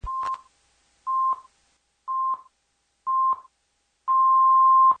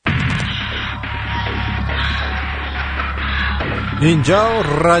اینجا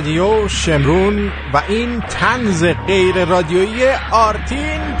رادیو شمرون و این طنز غیر رادیویی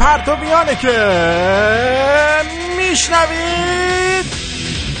آرتین پرتویانه که میشنوید.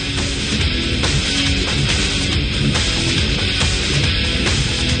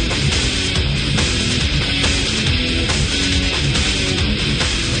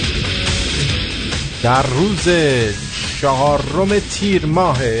 در روز 4 تیر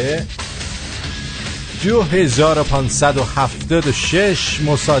ماه 2576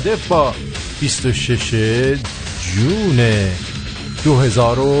 مصادف با 26 جون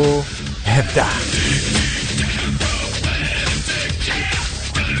 2017.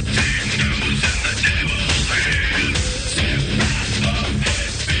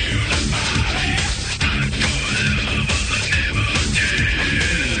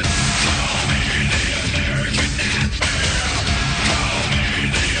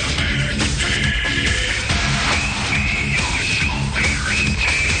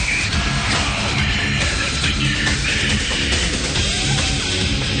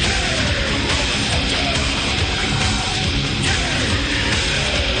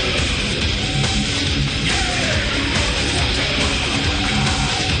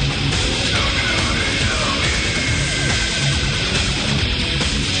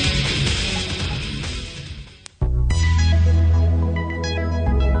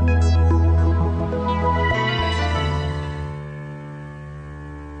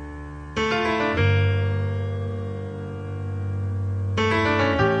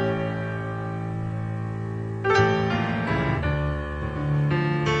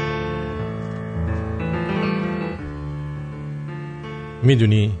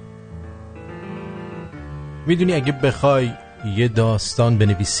 میدونی اگه بخوای یه داستان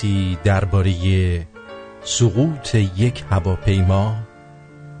بنویسی درباره سقوط یک هواپیما،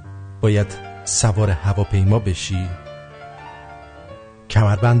 باید سوار هواپیما بشی،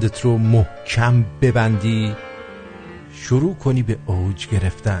 کمربندت رو محکم ببندی، شروع کنی به اوج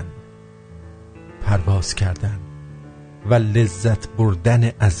گرفتن، پرواز کردن و لذت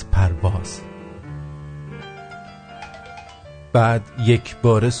بردن از پرواز. بعد یک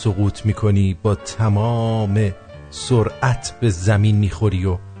بار سقوط میکنی، با تمام سرعت به زمین میخوری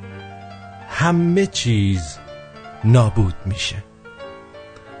و همه چیز نابود میشه.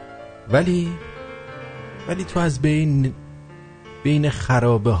 ولی تو از بین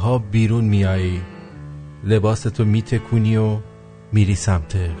خرابه ها بیرون میایی، لباستو میتکونی و میری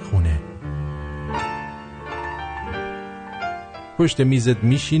سمت خونه، پشت میزت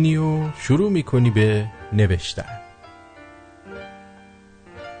میشینی و شروع میکنی به نوشتن.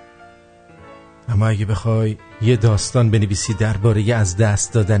 اما اگه بخوای یه داستان بنویسی درباره از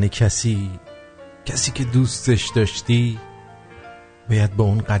دست دادن کسی که دوستش داشتی، باید با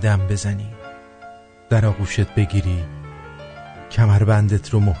اون قدم بزنی، در آغوشت بگیری، کمربندت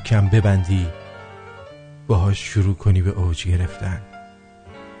رو محکم ببندی، باهاش شروع کنی به اوج گرفتن،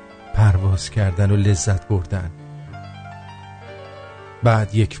 پرواز کردن و لذت بردن.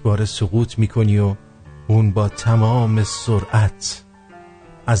 بعد یک بار سقوط میکنی و اون با تمام سرعت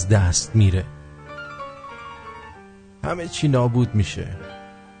از دست میره، همه چی نابود میشه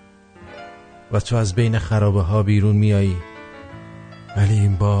و تو از بین خرابه ها بیرون میایی. ولی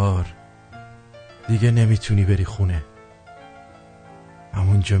این بار دیگه نمیتونی بری خونه،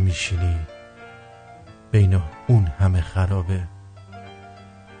 همونجا میشینی بین اون همه خرابه.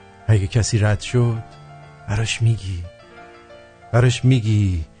 اگه کسی رد شد براش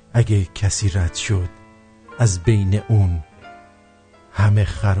میگی اگه کسی رد شد از بین اون همه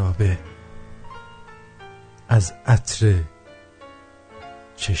خرابه، از عطر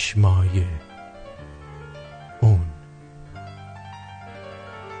چشمای اون.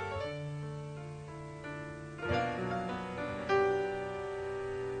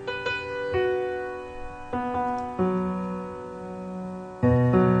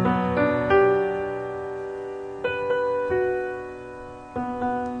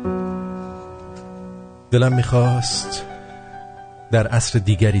 دلم میخواست در عصر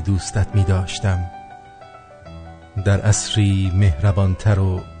دیگری دوستت میداشتم، در عصری مهربانتر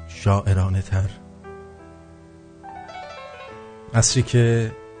و شاعرانه تر، عصری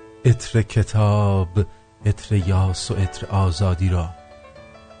که عطر کتاب، عطر یاس و عطر آزادی را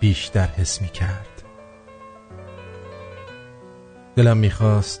بیشتر حس می کرد. دلم می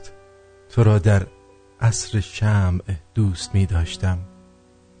خواست تو را در عصر شمع دوست می داشتم،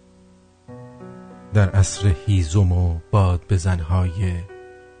 در عصر هیزم و باد بزنهای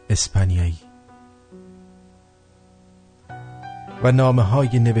اسپانیایی و نامه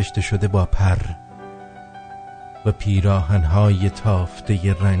های نوشته شده با پر و پیراهن های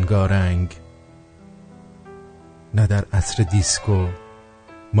تافته رنگارنگ نه در عصر دیسکو،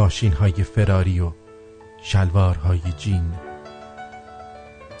 ماشین های فراری و شلوارهای جین.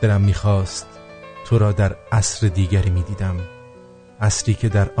 دلم میخواست تو را در عصر دیگری میدیدم، عصری که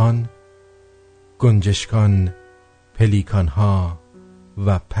در آن گنجشکان، پلیکانها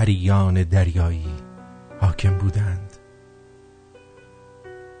و پریان دریایی حاکم بودند،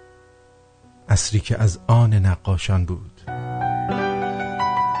 عصری که از آن نقاشان بود،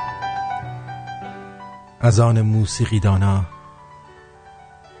 از آن موسیقیدانا،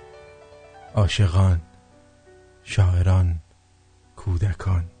 عاشقان، شاعران،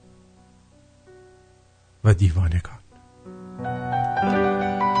 کودکان و دیوانگان.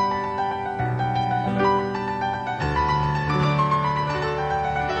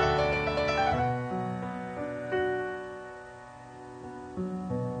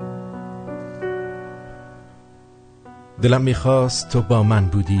 دلم میخواست تو با من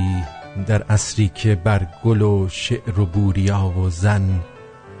بودی در عصری که بر گل و شعر و بوریا و زن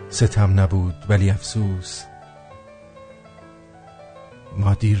ستم نبود، ولی افسوس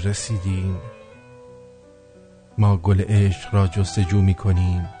ما دیر رسیدیم. ما گل عشق را جستجو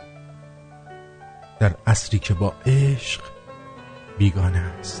میکنیم در عصری که با عشق بیگانه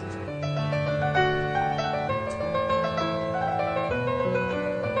است.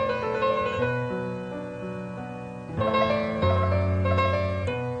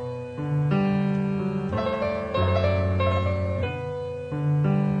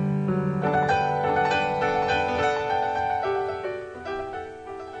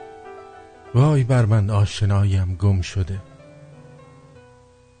 وای بر من آشنایم گم شده،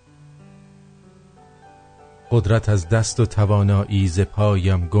 قدرت از دست و توانایی ز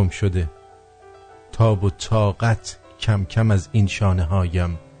پایم گم شده، تاب و طاقت کم کم از این شانه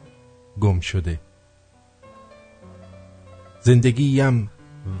هایم گم شده. زندگیم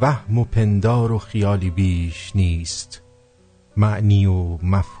وهم و پندار و خیالی بیش نیست، معنی و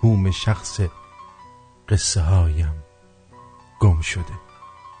مفهوم شخص قصه هایم گم شده.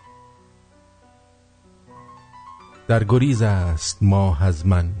 در گریز است ماه از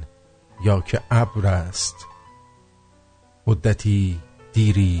من یا که ابر است، مدتی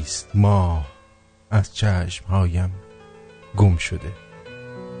دیریست ماه از چشمهایم گم شده.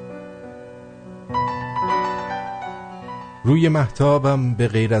 روی مهتابم به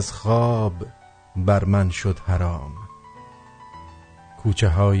غیر از خواب بر من شد حرام، کوچه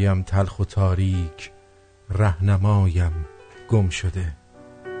هایم تلخ و تاریک، رهنمایم گم شده.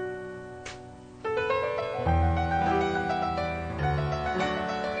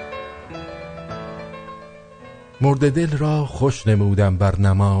 مرد دل را خوش نمودم بر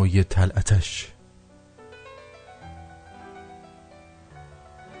نمای طلعتش،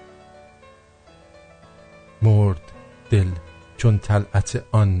 مرد دل چون طلعت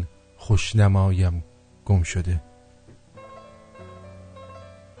آن خوش نمایم گم شده.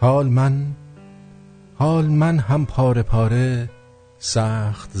 حال من هم پاره پاره،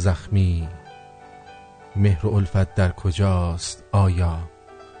 سخت زخمی، مهر و الفت در کجاست آیا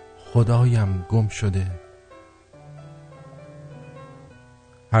خدایم گم شده.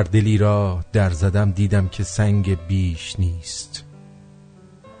 هر دلی را در زدم دیدم که سنگ بیش نیست،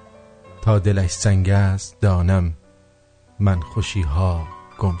 تا دلش سنگ است دانم من خوشی ها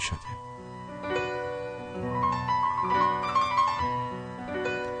گم شده.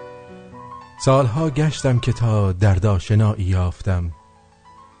 سالها گشتم که تا درد آشنایی یافتم،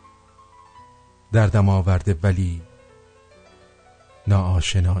 دردم آورده ولی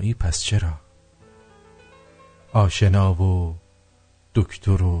ناآشنایی پس چرا؟ آشنا و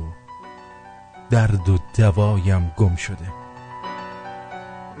دکتر و درد و دوایم گم شده.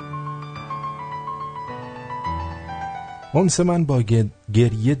 انس من با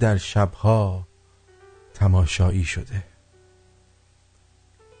گریه در شبها تماشایی شده،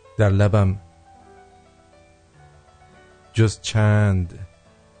 در لبم جز چند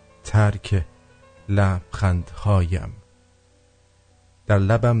ترک لبخندهایم، در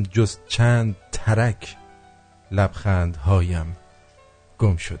لبم جز چند ترک لبخندهایم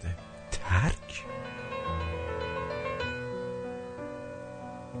گم شده. ترک؟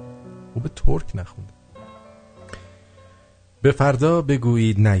 او به ترک نخونده. به فردا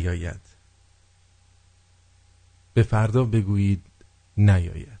بگویید نیاید، به فردا بگویید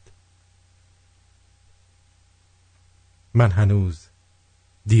نیاید. من هنوز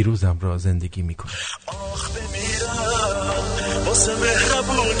دیروزم را زندگی میکنم. آخ بمیرم واسه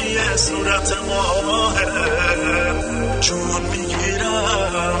مهربونی صورت ماهه، چون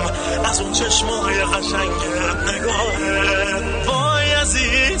میگیرم از اون چشمای قشنگت نگاهه. وای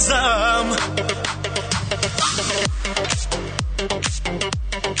عزیزم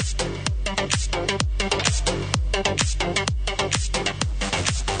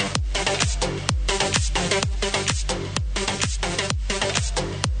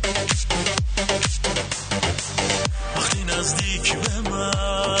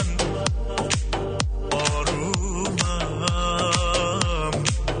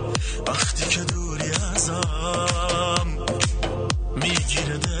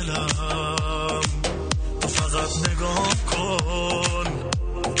میگیره دلم، تو فقط نگاه کن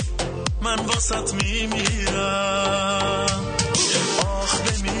من واسط میمیرم. آخ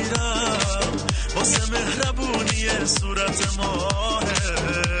بمیرم واسه مهربونی صورت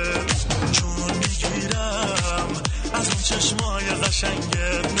ماهه، جون میگیرم از اون چشمای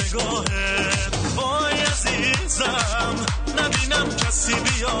قشنگت نگاهت. وای عزیزم نبینم کسی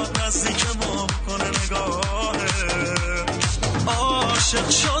بیاد نزدیک ما کنه نگاهت. عاشق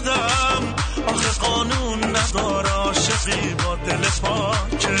شدم آخه قانون نداره عاشقی با دل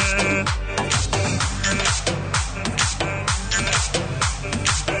پاکه.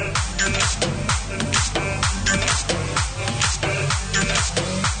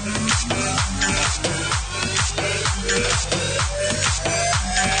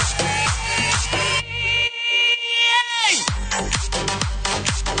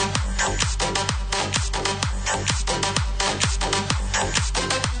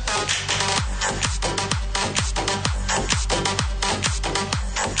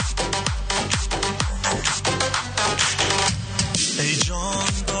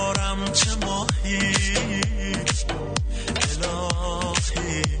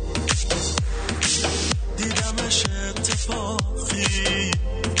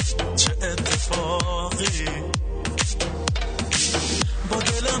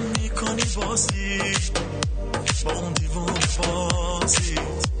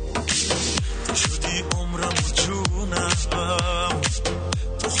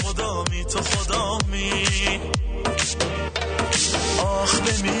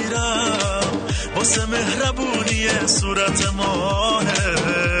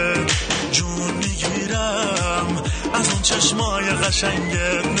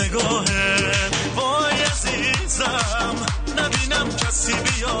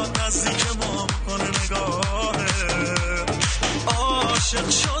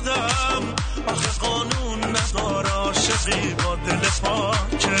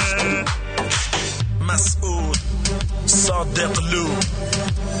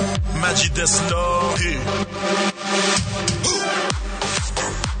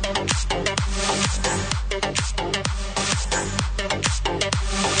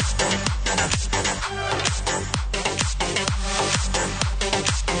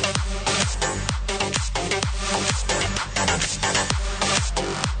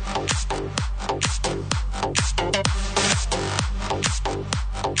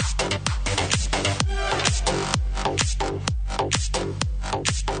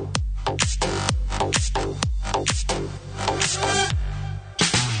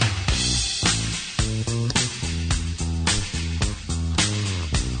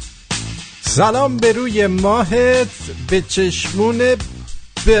 سلام به روی ماهت، به چشمون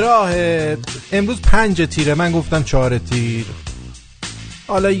براهت. امروز 5 تیره، من گفتم 4 تیر.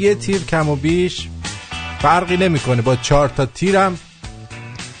 حالا یه تیر کم و بیش فرقی نمیکنه، با 4 تا تیرم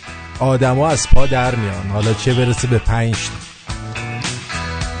آدم ها از پا در میان، حالا چه برسه به 5 تا.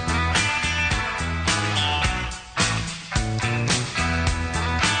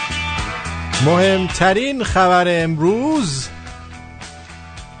 مهمترین خبر امروز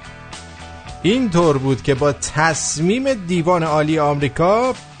این طور بود که با تصمیم دیوان عالی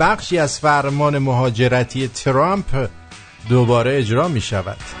آمریکا بخشی از فرمان مهاجرتی ترامپ دوباره اجرا می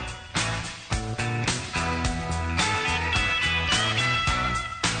شود.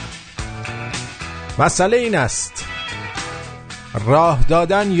 مسئله این است: راه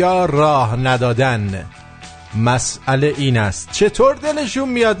دادن یا راه ندادن؟ مسئله این است چطور دلشون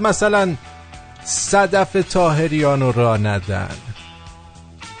میاد مثلا صدف طاهریان رو راه ندن؟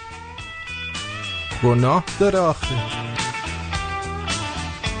 گناه داره آخه.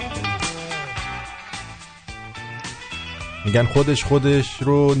 میگن خودش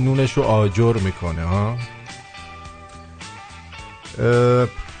رو نونش رو آجر میکنه ها.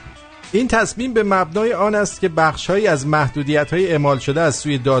 این تصمیم به مبنای آن است که بخش‌هایی از محدودیت‌های اعمال شده از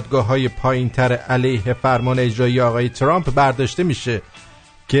سوی دادگاه‌های پایین‌تر علیه فرمان اجرایی آقای ترامپ برداشته میشه،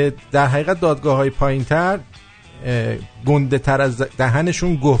 که در حقیقت دادگاه‌های پایین‌تر گنده تر از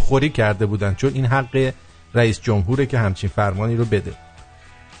دهنشون گهخوری کرده بودن، چون این حق رئیس جمهوره که همچین فرمانی رو بده.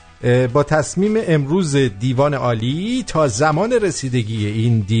 با تصمیم امروز دیوان عالی تا زمان رسیدگی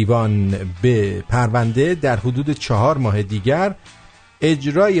این دیوان به پرونده در حدود 4 ماه دیگر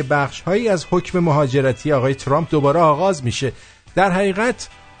اجرای بخش‌هایی از حکم مهاجرتی آقای ترامپ دوباره آغاز میشه. در حقیقت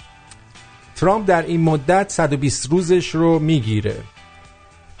ترامپ در این مدت 120 روزش رو میگیره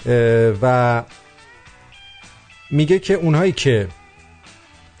و میگه که اونهایی که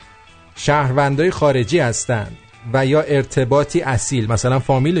شهروندای خارجی هستن و یا ارتباطی اصیل، مثلا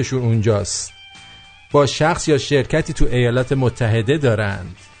فامیلشون اونجاست با شخص یا شرکتی تو ایالات متحده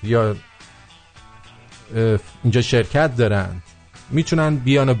دارند یا اینجا شرکت دارند، میتونن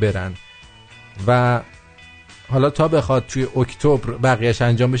بیان و برن و حالا تا بخواد توی اکتبر بقیهش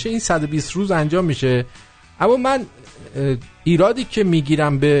انجام بشه این 120 روز انجام میشه. اما من ایرادی که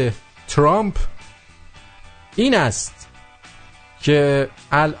میگیرم به ترامپ این است که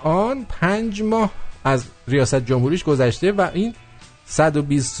الان 5 ماه از ریاست جمهوریش گذشته و این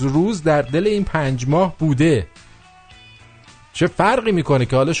 120 روز در دل این 5 ماه بوده. چه فرقی میکنه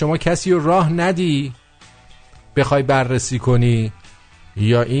که حالا شما کسی رو راه ندی بخوای بررسی کنی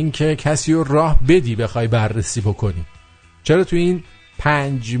یا این که کسی رو راه بدی بخوای بررسی بکنی؟ چرا تو این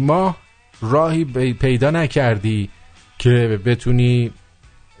 5 ماه راهی پیدا نکردی که بتونی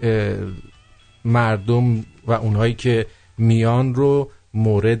مردم و اونهایی که میان رو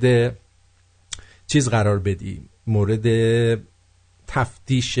مورد چیز قرار بدی، مورد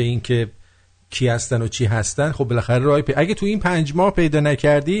تفتیش این که کی هستن و چی هستن؟ خب بالاخره راهی اگه تو این 5 ماه پیدا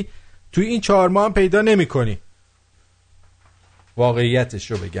نکردی تو این 4 ماه هم پیدا نمی کنی.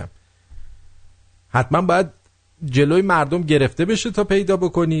 واقعیتش رو بگم حتما باید جلوی مردم گرفته بشه تا پیدا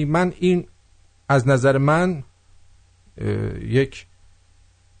بکنی. من این از نظر من یک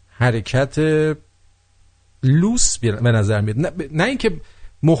حرکت لوس به نظر میاد. نه اینکه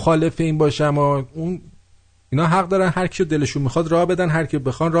مخالف این باشم اون اینا حق دارن هر کی دلشون میخواد راه بدن، هر کی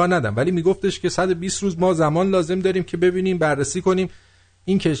بخوان راه ندن، ولی میگفتش که 120 روز ما زمان لازم داریم که ببینیم بررسی کنیم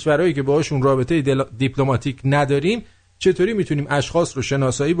این کشورهایی که باهاشون رابطه دیپلماتیک نداریم چطوری میتونیم اشخاص رو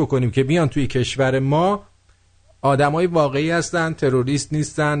شناسایی بکنیم که بیان توی کشور ما آدمای واقعی هستن، تروریست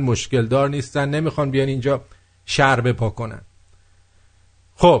نیستن، مشکل دار نیستن، نمیخوان بیان اینجا شر بپا کنن.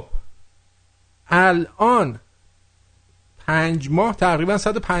 خب الان 5 ماه تقریبا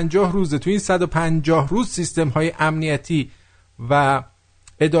 150 روزه. تو این 150 روز سیستم های امنیتی و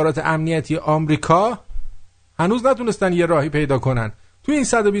ادارات امنیتی آمریکا هنوز نتونستن یه راهی پیدا کنن. تو این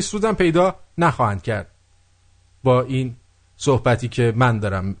 120 روز هم پیدا نخواهند کرد با این صحبتی که من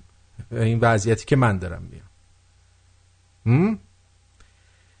دارم، این وضعیتی که من دارم میام.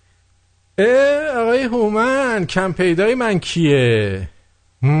 آقای هومن کم پیدای من کیه؟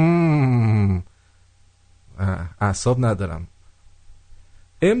 اعصاب ندارم.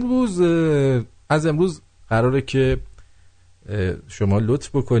 از امروز قراره که شما لطف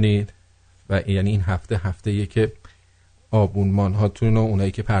بکنید و یعنی این هفته‌ایه که آبونمان هاتون و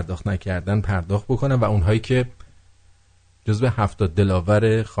اونایی که پرداخت نکردن پرداخت بکنن و اونهایی که جزو 70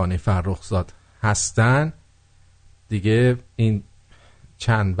 دلاور خانه فرخزاد هستن دیگه این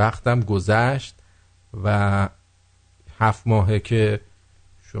چند وقتم گذشت و 7 ماهه که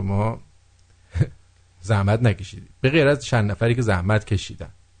شما زحمت نکشیدید به غیر از چند نفری که زحمت کشیدن.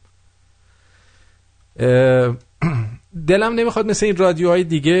 دلم نمیخواد مثل این رادیوهای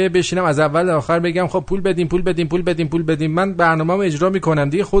دیگه بشینم از اول تا آخر بگم خب پول بدیم پول بدیم پول بدیم پول بدیم. من برنامه‌مو اجرا میکنم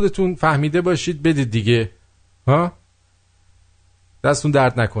دیگه، خودتون فهمیده باشید بدید دیگه. ها دستون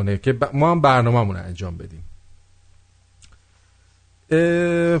درد نکنه که ما هم برنامه‌مون رو انجام بدیم.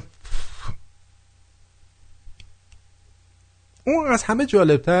 اون از همه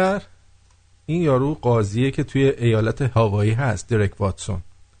جالبتر این یارو قاضیه که توی ایالت هاوایی هست، درک واتسون،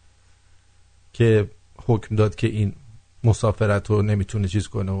 که حکم داد که این مسافرت رو نمیتونه چیز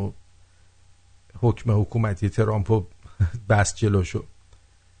کنه و حکم حکومتی ترامپ رو بست جلوشو.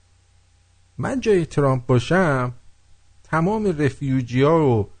 من جای ترامپ باشم تمام رفیوجی ها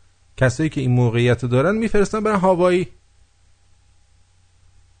و کسایی که این موقعیت رو دارن میفرستن برن هاوایی.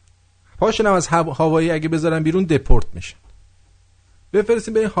 پاشنم از هاوایی اگه بذارن بیرون دپورت میشن.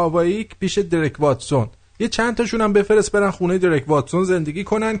 بفرستیم به هاوایی پیش درک واتسون، یه چند تاشون هم بفرست برن خونه درک واتسون زندگی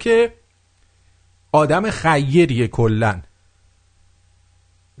کنن که آدم خیریه کلن.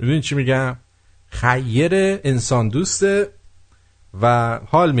 میدونی چی میگم؟ خیر، انسان دوسته و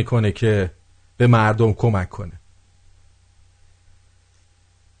حال میکنه که به مردم کمک کنه.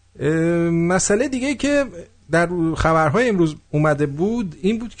 مسئله دیگه که در خبرهای امروز اومده بود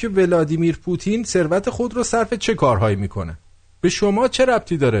این بود که ولادیمیر پوتین ثروت خود رو صرف چه کارهایی میکنه. به شما چه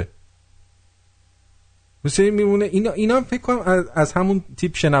ربطی داره؟ مثلا میمونه اینا فکر کنم از همون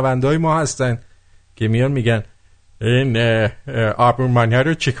تیپ شنونده‌های ما هستن که میان میگن این آبونمان‌ها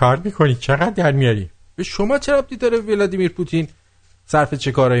رو چه کار میکنی؟ چقدر در میاری؟ به شما چه ربطی داره ولادیمیر پوتین صرف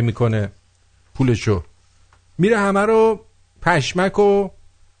چه کارهایی میکنه پولشو؟ میره همه رو پشمک و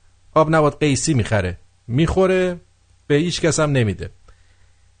آب نبات قیسی میخره میخوره، به هیچ کس هم نمیده.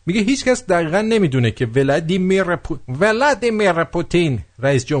 میگه هیچ کس دقیقا نمیدونه که ولادیمیر پوتین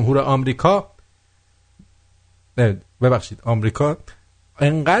رئیس جمهور آمریکا، آمریکا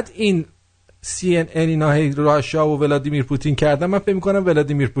انقدر این CNN اینا هی راشا و ولادیمیر پوتین کردن، من فکر می‌کنم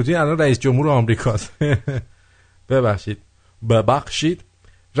ولادیمیر پوتین الان رئیس جمهور آمریکاست. ببخشید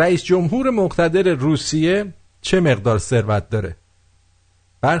رئیس جمهور مقتدر روسیه چه مقدار ثروت داره؟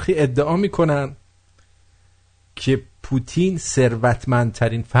 برخی ادعا میکنن که پوتین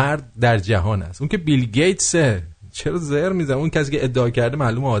ثروتمندترین فرد در جهان است. اون که بیل گیتسه، چرا زهر میزنه؟ اون کسی که ادعا کرده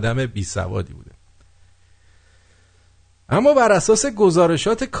معلومه آدم بی سوادی بوده. اما بر اساس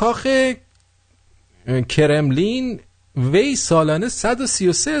گزارشات کاخ کرملین وی سالانه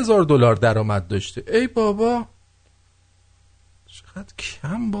 $133,000 درآمد داشته. ای بابا چقدر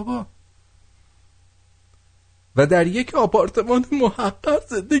کم بابا. و در یک آپارتمان محقر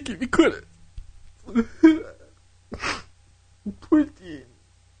زندگی میکنه.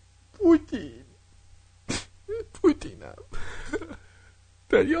 پوتینم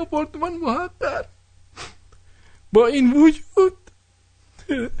در یک آپارتمان محقر. با این وجود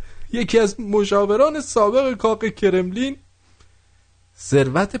یکی از مشاوران سابق کاخ کرملین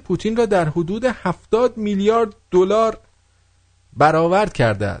ثروت پوتین را در حدود 70 میلیارد دلار برآورد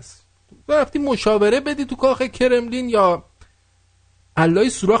کرده است. وقتی مشاوره بدی تو کاخ کرملین یا علای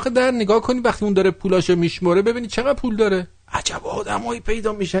سوراخ در نگاه کنی، وقتی اون داره پولاشو میشموره ببینی چقدر پول داره. عجب آدمایی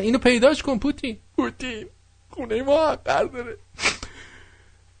پیدا میشن. اینو پیداش کن پوتین خونه ما حقر داره.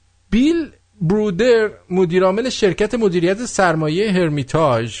 بیل برودر مدیرعامل شرکت مدیریت سرمایه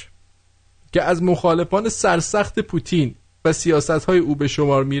هرمیتاژ که از مخالفان سرسخت پوتین و سیاست‌های او به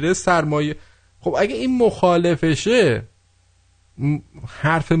شمار میره، سرمایه خب اگه این مخالفشه،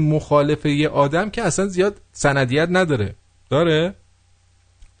 حرف مخالفه یه آدم که اصلا زیاد سندیت نداره. داره؟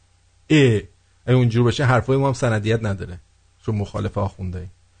 اگه اونجور باشه حرفای ما هم سندیت نداره چون مخالف آخونده.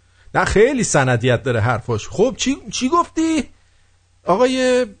 نه خیلی سندیت داره حرفاش. خب چی گفتی؟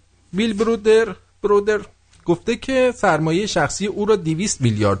 آقای بیل برودر گفته که سرمایه شخصی او را 200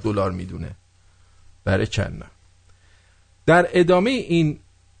 میلیارد دلار میدونه. برای چند؟ در ادامه این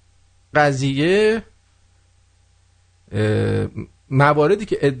قضیه مواردی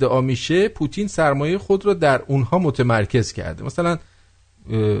که ادعا میشه پوتین سرمایه خود را در اونها متمرکز کرده. مثلا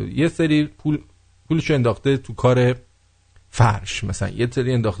یه سری پولش انداخته تو کار فرش، مثلا یه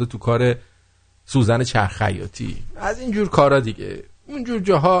سری انداخته تو کار سوزن چرخ خیاطی، از اینجور کارا دیگه. اونجور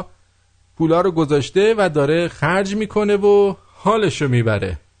جاها پولا رو گذاشته و داره خرج میکنه و حالشو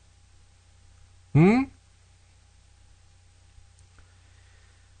میبره.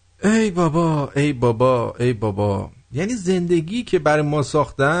 ای بابا. یعنی زندگی که برای ما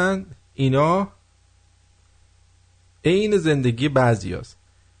ساختن اینا عین زندگی بعضی هست.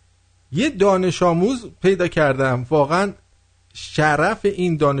 یه دانش آموز پیدا کردم، واقعا شرف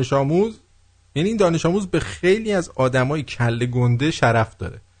این دانش آموز، یعنی این دانش آموز به خیلی از آدمای کله گنده شرف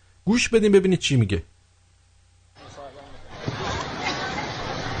داره. گوش بدین ببینید چی میگه.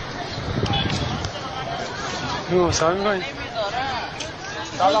 سلام میکنی؟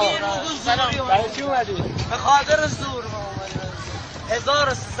 سلام برای چی اومدی؟ به خاطر زور ما اومدیم.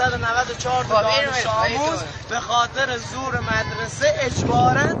 1394 دانش آموز به خاطر زور مدرسه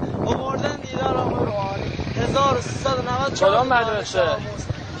اجباراً آوردن دیدار آقای روحانی. 1394 مدرسه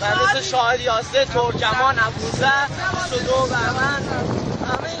شاهد یاسه، ترکمان، ابوذر، 22 بهمن،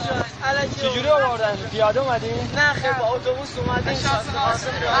 همه اینجا. چجوری آوردن؟ پیاده اومدین؟ نه خیلی با اتوبوس اومدیم.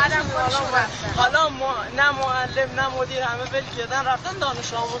 حالا نه معلم نه مدیر همه ول کردن رفتن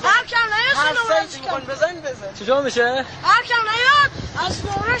دانش آموز. هر کم نیاد بزن. چجور میشه؟ هر کم نیاد از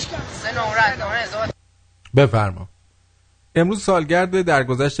نورش کن. سه نورت. بفرما. امروز سالگرد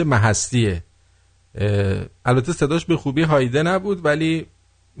درگذشت محستیه. البته صداش به خوبی هایده نبود، ولی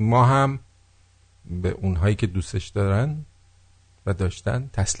ما هم به اونهایی که دوستش دارن و داشتن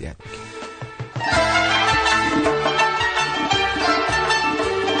تسلیت میکنیم.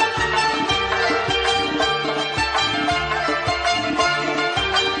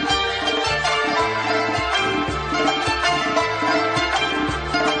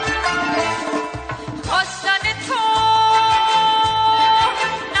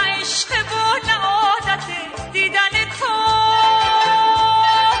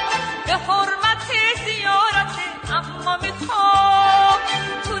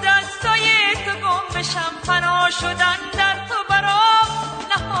 شدن در تو برام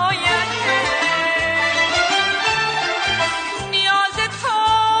نهایته، نیاز تو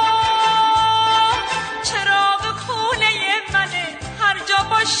چراغ خونه منه، هر جا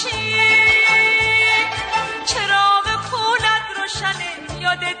باشی چراغ خونت روشنه،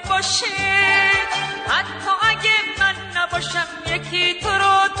 یادت باشه حتی اگه من نباشم یکی تو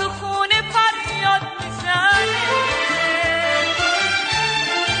رو تو خونه فریاد میزنه.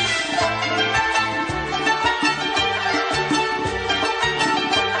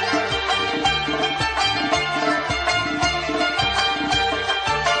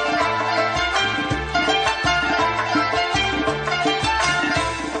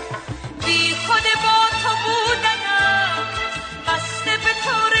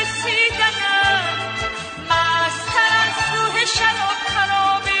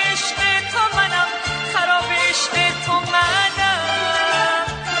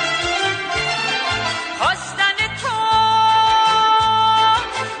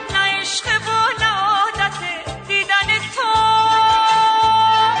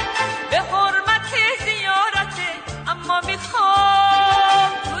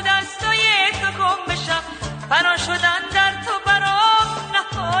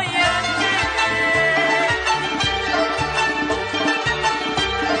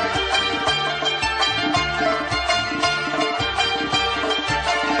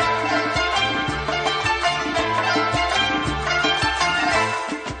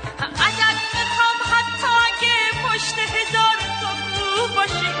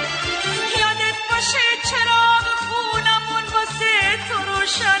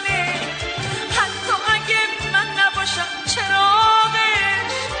 روشنه، حتی اگه من نباشم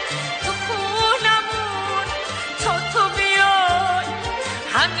چراغش تو خونمون تا تو بیای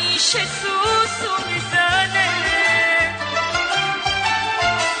همیشه سوسو میزنه.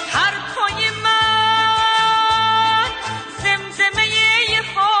 حرفای من زمزمه یه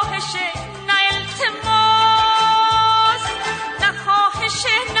خواهشه، نه التماس، نه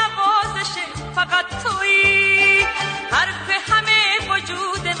خواهشه، نوازشه، فقط تویی حرف همه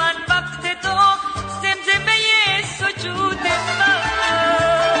وجود من، وقت دعا زمزمه سجود من.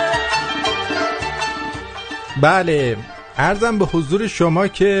 بله، عرضم به حضور شما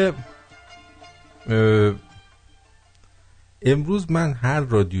که امروز من هر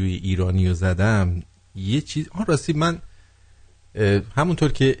رادیوی ایرانی رو زدم یه چیز راستی من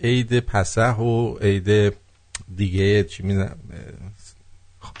همونطور که عید پسح و عید دیگه چی می‌دونم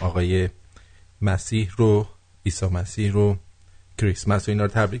آقای مسیح رو، عیسی مسیح رو، کریسمس و اینا رو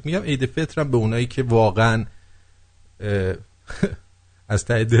تبریک میگم، عید فطرم به اونایی که واقعا از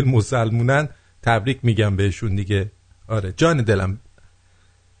ته دل مسلمونن تبریک میگم بهشون دیگه. آره جان دلم.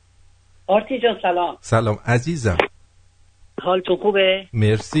 آرتی جان سلام. سلام عزیزم، حالتون خوبه؟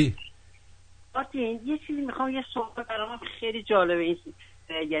 مرسی. آرتی یه چیزی میخوام، یه سوال برام خیلی جالبه، این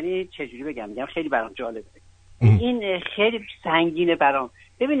یعنی چجوری میگم خیلی برام جالبه، این خیلی سنگینه برام.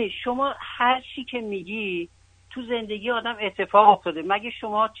 ببینید شما هر چی که میگی تو زندگی آدم اتفاق افتاده. مگه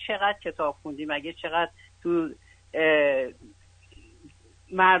شما چقدر کتاب خوندی؟ مگه چقدر تو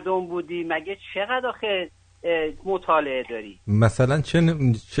مردم بودی؟ مگه چقدر آخه مطالعه داری؟ مثلا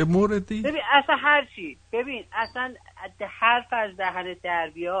چه موردی؟ ببین اصلا هر چی، ببین اصلا حرف از دهنت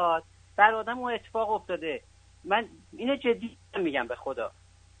در بیاد بر آدم اون اتفاق افتاده. من اینو جدی میگم به خدا.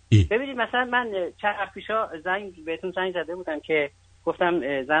 ببینید مثلا من چند وقت پیشا بهتون زنگ زده بودم که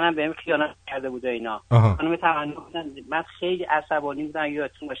گفتم زنم بهم خیانت کرده بود اینا. خانم تمنا بودن، من خیلی عصبانی بودم،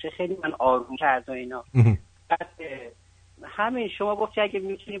 یادتون باشه خیلی من آروم کرد و اینا. بعد همین شما گفتی اگه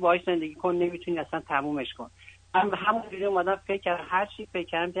میتونی باهاش زندگی کن، نمیتونی اصلا تمومش کن. من همون جوری اومدم فکر کردم، هر چی فکر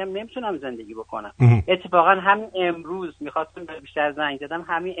کردم دیدم نمیتونم زندگی بکنم. اتفاقا همین امروز میخواستم بیشتر زنگ زدم،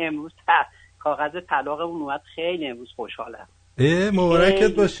 همین امروز کاغذ طلاقمون اومد، خیلی امروز خوشحالم.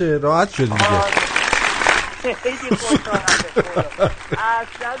 مبارکت باشه، راحت شدی دیگه. خیلی خوشحالم.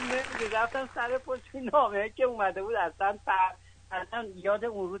 اصلا رفتم سر پشت نامه که اومده بود، اصلا یاد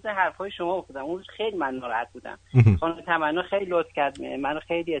اون روز حرفای شما افتادم. اون روز خیلی من ناراحت بودم. خانم تمنا خیلی لطف کرد، منو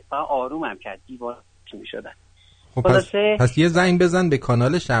خیلی اتفاقا آرومم کرد، دیوانه میشدم. خب پس یه زنگ بزن به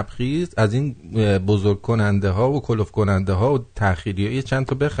کانال شبخیز، از این بزرگ کننده ها و کلوف کننده ها و تأخیری ها یه چند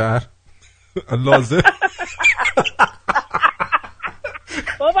تا بخر لازم.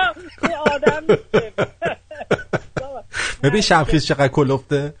 بابا این آدم نیست. ببین شبخیز چقدر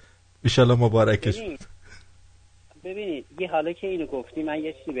کلفته، ایشالله مبارکش. ببینید یه حالا که اینو گفتی من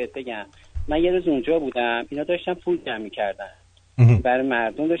یه چیزی بهت بگم. من یه روز اونجا بودم، اینا داشتن پول جمع می‌کردن برای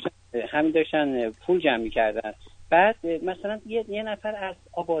مردم، داشتن پول جمع می‌کردن. بعد مثلا یه نفر از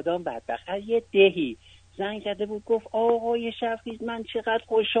آبادان بدبخت از یه دهی زنگ زده بود، گفت آقای شبخیز من چقدر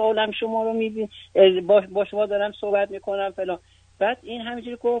خوشحالم شما رو می‌بینم، با شما دارم صحبت می‌کنم فلان. بعد این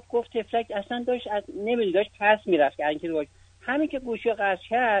همینجوری گفت تفلک اصلا داشت داشت پس میرفت که اینکه همین که گوشی قطع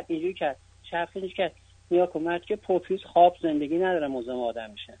کرد اینجوری کرد، شبخیزش کرد، نیا کن مرد که پوفیوس خواب زندگی نداره مزاحم آدم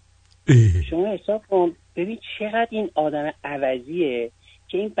میشه. شما حساب کن ببین چقدر این آدم عوضیه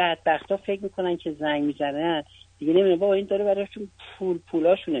که این بدبختا فکر میکنن که زنگ میزنن دیگه نمیدونم بابا این داره براشون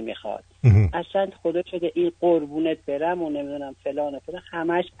پولاشونه میخواد. اصلا خدا شده این قربونت برم و نمیدونم فلان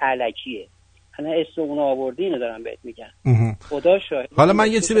همش علکیه. انا اسم اون آوردی اینو دارم بهت میگم. خدا شاهد. حالا من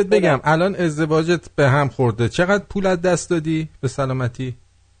یه چیزی بهت بگم، الان ازدواجت به هم خورده، چقدر پول از دست دادی به سلامتی؟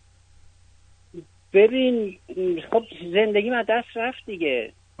 ببین خب زندگی من دست رفت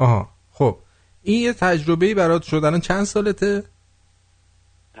دیگه. خب این یه تجربه‌ای برات شد. الان چند سالته؟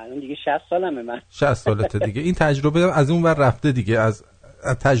 الان دیگه 60 سالمه من. 60 سالته دیگه. این تجربه از اون ور رفته دیگه، از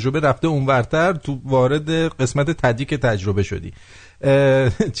تجربه رفته اون ورتر، تو وارد قسمت تدریک تجربه شدی.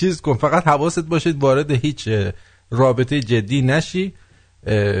 چیز کن، فقط حواست باشید وارد هیچ رابطه جدی نشی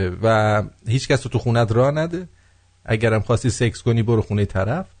و هیچ کس رو تو خونت راه نده. اگرم خواستی سکس کنی برو خونه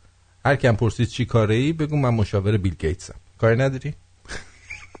طرف، هر کم پرسید چی کاره ای بگو من مشاور بیل گیتسم. کاری نداری؟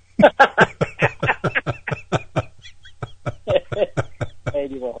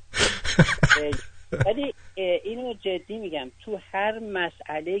 خیلی با ولی اینو جدی میگم، تو هر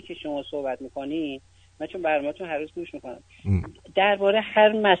مسئله‌ای که شما صحبت میکنی، من چون برنامه‌تون هر روز گوش میکنم، درباره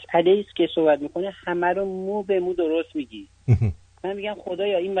هر مسئله‌ای است که صحبت میکنی همه رو مو به مو درست میگی. من میگم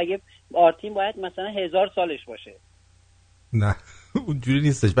خدایا این مگه آرتین باید مثلا 1000 سالش باشه؟ نه اونجوری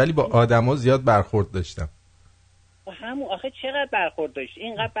نیستش، ولی با آدما زیاد برخورد داشتم. همون آخه چقدر برخورد داشتی،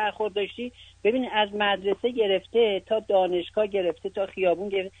 اینقدر برخورد داشتی. ببین از مدرسه گرفته تا دانشگاه گرفته تا خیابون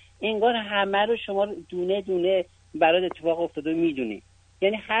گرفته، انگار همه رو شما دونه دونه برات اتفاق افتاده میدونی.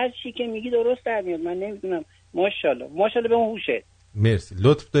 یعنی هر چی که میگی درست در میاد. من نمیدونم، ماشاءالله ماشاءالله به اون هوشت. مرسی،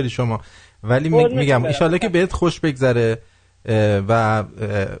 لطف داری شما. ولی میگم انشالله که بهت خوش بگذره و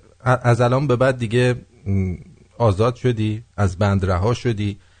از الان به بعد دیگه آزاد شدی، از بند رها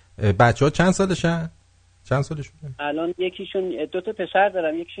شدی. بچه‌ها چند سالشون؟ الان یکیشون 2 تا پسر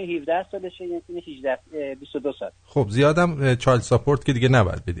دارم، یکیشون 17 سالشه، یکیشون 22 سال. خب زیادم چایلد ساپورت که دیگه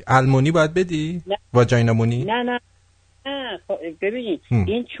نباید بدی. المونی باید بدی؟ واجاینامونی؟ نه ببینید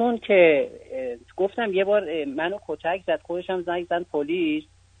این چون که گفتم یه بار منو کتک زد، خودش هم زنگ زد پلیس،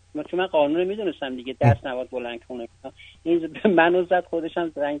 چون من قانون رو میدونستم دیگه، دست نباید بلند کنه. این منو زد، خودش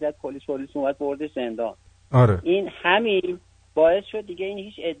هم زنگ زد پلیس اومد بردش زندان. آره. این همین باعث شد دیگه این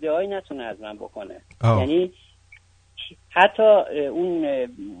هیچ ادعایی نتونه از من بکنه. یعنی حتی اون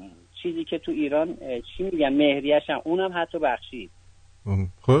چیزی که تو ایران چی میگن مهریه‌ش هم اونم حتی بخشید.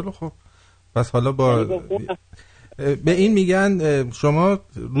 خیلی خوب. پس حالا با به این میگن شما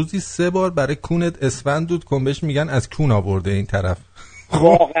روزی 3 بار برای کونت اسفند دود کن، بهش میگن از کون آورده این طرف.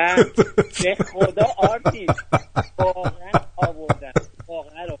 واقعا به خدا آرتین واقعا آوردن،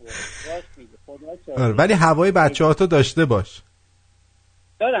 راست میگه خدا. ولی هوای بچه‌هاتو داشته باش.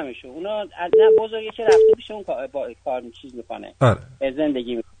 دارمشون اونا نه بزرگی که رفته پیش اون کار چیز میکنه. آره.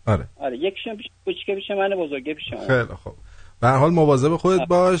 زندگی میکنه. آره. یکیشون پیش کوچیکه پیش منه، بزرگه پیش اون. خیلی خوب. به هر حال مواظب خودت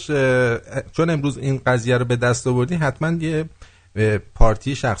باش، چون امروز این قضیه رو به دست آوردی حتما یه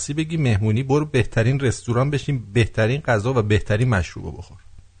پارتی شخصی بگی، مهمونی، برو بهترین رستوران بشین، بهترین غذا و بهترین مشروب بخور.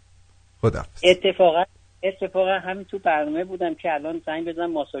 خداحافظ. اتفاقا همین تو برنامه بودم که الان زنگ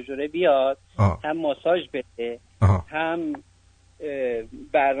بزنم ماساژوره بیاد، هم ماساژ بده، هم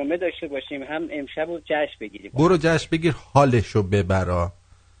برنامه داشته باشیم، هم امشب رو جشن بگیریم. برو جشن بگیر، حالشو ببرا.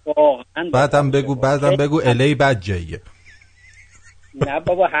 واقعا. بعدم بگو الی بد جاییه. نه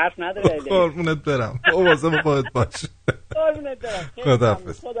بابا حرف نداره الی. قربونت برم. مواظب خودت باش. قربونت برم.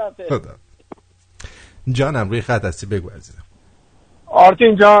 خداحافظ. جانم روی خط هستی، بگو عزیزم.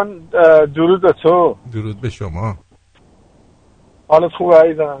 آرتین جان درود به تو. درود به شما. حالت خوبه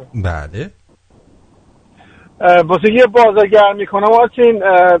عزیزم؟ بله. واسه یه بازارگر میکنم آرتین،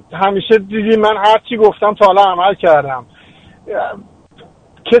 همیشه دیدی من هر چی گفتم تا حالا عمل کردم.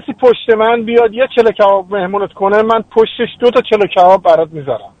 کسی پشت من بیاد یه چله کباب مهمونت کنه، من پشتش 2 تا چله کباب برات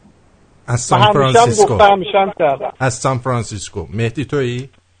میذارم. از سان فرانسیسکو. همیشه کردم. از سان فرانسیسکو. مهدی تویی؟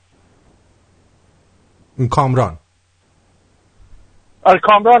 کامران. آره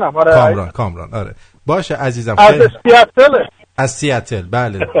کامرانم. آره کامران. آره باشه عزیزم. از سیاتل.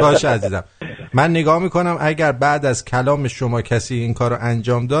 بله باشه عزیزم. من نگاه میکنم اگر بعد از کلام شما کسی این کارو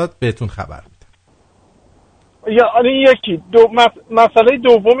انجام داد بهتون خبر میدم. یعنی یکی مسئله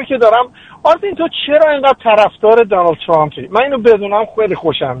دومی که دارم، آرتین تو چرا اینقدر طرفدار دونالد ترامپی؟ من اینو بدونم خیلی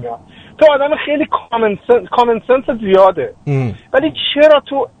خوشم میاد. تو آدم خیلی کامن سنس زیاده. ولی چرا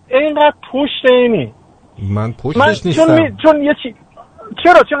تو اینقدر پشت اینی؟ من پشتش نیستم. چون یه چی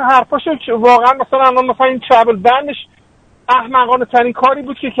چون حرفاشو واقعا مثلا این ترابل بندش احمقانه ترین کاری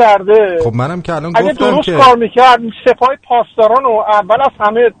بود که کرده. خب منم که الان اگه گفتم که درست کار میکرد سپاه پاسداران و اول از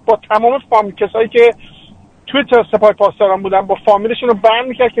همه با تمام کسایی که توی سپاه پاسداران بودن با فامیلشون رو بند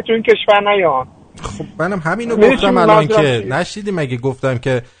میکرد که تو این کشور نیان. خب منم همینو گفتم الان که نشیدی مگه گفتم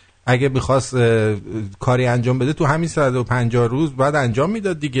که اگه بخواست کاری انجام بده تو همین 150 روز بعد انجام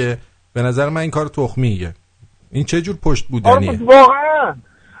میداد دیگه. به نظر من این کار تخمیه. این چه جور پشت بودنیه؟ واقعا.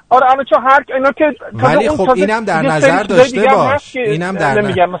 آره انا چون هر اینا که ولی خب اینم در نظر داشته باش. اینم در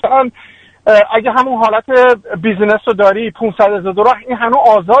نمیگم مثلا اگه همون حالت بیزینس رو داری $500,000 این هنوز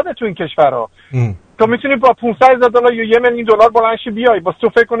آزاده تو این کشورها. تو میتونی با $500,000 یا $1,000,000 بلندشی بیای. با تو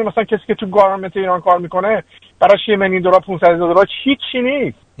فکر کنی مثلا کسی که تو گارمنت ایران کار میکنه براش $1,000,000 $500,000 هیچی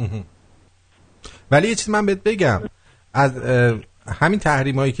نیست. ولی یه چیز من بهت بگم، از همین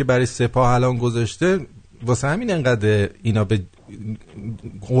تحریمایی که برای سپاه الان گذاشته واسه همین انقدر اینا به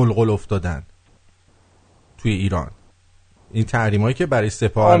قلقل افتادن توی ایران. این تحریمایی که برای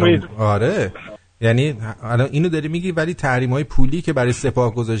سپاه الان آره یعنی الان اینو داری میگی، ولی تحریمای پولی که برای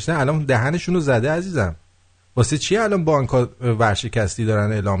سپاه گذاشتن الان دهنشون رو زده عزیزم. واسه چی الان بانک‌ها ورشکستی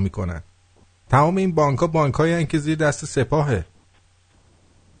دارن اعلام میکنن؟ تمام این بانک‌ها بانک‌هایی هستن که زیر دست سپاهه.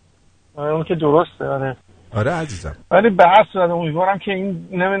 اون که درسته. آره عزیزم. ولی بحث دادم امیدوارم که این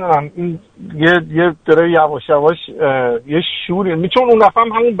نمیدونم این یه داره یواش یواش یه شوری چون اون دفعه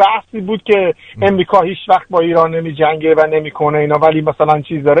همون بحثی بود که امریکا هیچ وقت با ایران نمی جنگه و نمیکنه اینا، ولی مثلا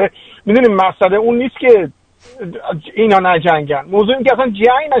چیز داره. میدونیم مسئله اون نیست که اینا نجنگن. موضوع این که اصلا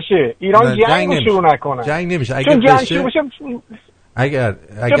جنگ نشه، ایران جنگ شروع نکنه. جنگ نمیشه. اگر بشه اگر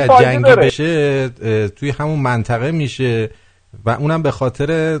جنگ بشه توی همون منطقه میشه و اونم به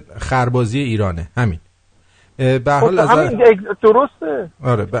خاطر خربازی ایرانه. همین. به حال درسته.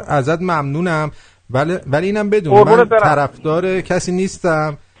 آره ازت ممنونم، ولی اینم بدون من طرفدار کسی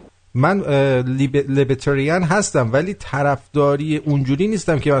نیستم. من لیبرتریان هستم ولی طرفداری اونجوری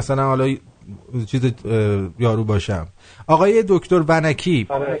نیستم که مثلا حالا چیز یارو باشم. آقای دکتر ونکی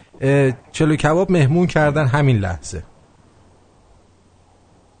چلو کباب مهمون کردن همین لحظه.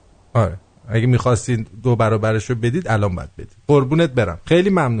 آره اگه میخواستین 2 برابرشو بدید الان باید بدید. قربونت برم، خیلی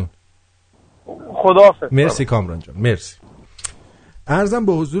ممنون. خداحافظ. مرسی کامران جان، مرسی. عرضم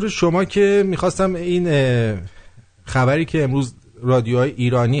به حضور شما که میخواستم این خبری که امروز رادیوهای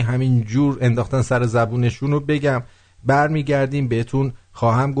ایرانی همین جور انداختن سر زبونشون رو بگم. برمیگردیم بهتون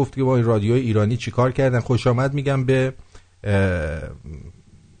خواهم گفت که با این رادیوهای ایرانی چیکار کردن. خوش آمد میگم به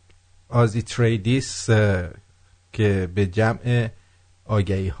آزی تریدیس که به جمع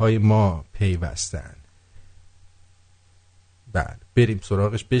آگهی های ما پیوستن. بعد بریم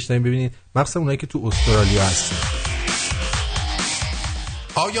سراغش بشنویم ببینید مخصوصا اونایی که تو استرالیا هستن.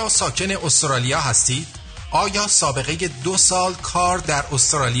 آیا ساکن استرالیا هستید؟ آیا سابقه 2 سال کار در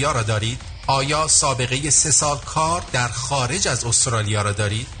استرالیا را دارید؟ آیا سابقه 3 سال کار در خارج از استرالیا را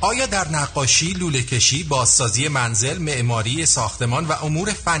دارید؟ آیا در نقاشی، لوله‌کشی، بازسازی منزل، معماری ساختمان و امور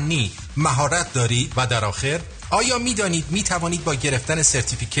فنی مهارت دارید؟ و در آخر آیا می‌دانید می‌توانید با گرفتن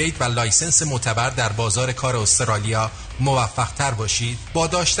سرتیفیکیت و لایسنس معتبر در بازار کار استرالیا موفق‌تر باشید؟ با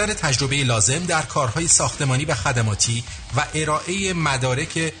داشتن تجربه لازم در کارهای ساختمانی و خدماتی و ارائه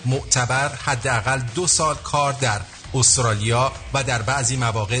مدارک معتبر، حداقل 2 سال کار در استرالیا و در بعضی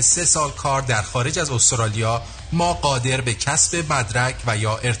مواقع 3 سال کار در خارج از استرالیا، ما قادر به کسب مدرک و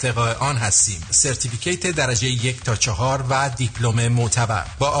یا ارتقاء آن هستیم. سرتیفیکیت درجه 1 تا 4 و دیپلم معتبر.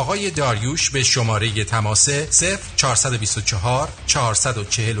 با آقای داریوش به شماره تماس 0424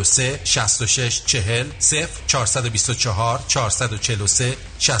 443 6640 0424 443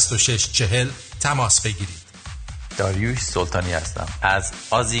 6640 تماس بگیرید. داریوش سلطانی هستم از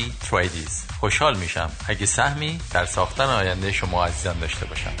آزی تریدیز. خوشحال میشم اگه سهمی در ساختن آینده شما عزیزان داشته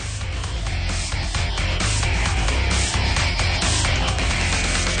باشم.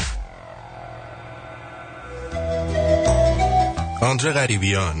 آندره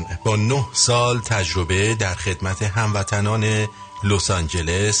غریبیان با 9 سال تجربه در خدمت هموطنان لس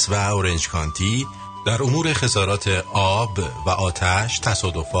آنجلس و اورنج کانتی در امور خسارات آب و آتش،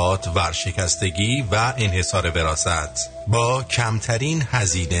 تصادفات، ورشکستگی و انحصار وراثت با کمترین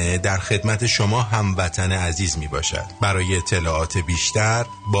هزینه در خدمت شما هموطن عزیز می باشد. برای اطلاعات بیشتر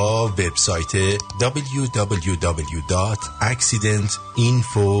با وبسایت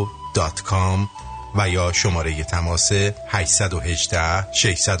www.accidentinfo.com و یا شماره تماس 818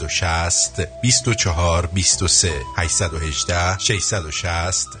 660 24 23 818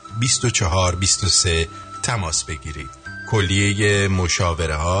 660 24 23 تماس بگیرید. کلیه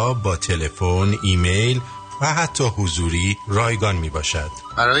مشاوره ها با تلفن، ایمیل و حتی حضوری رایگان می باشد.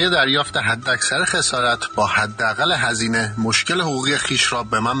 برای دریافت حداکثر خسارت با حداقل هزینه مشکل حقوقی خیش را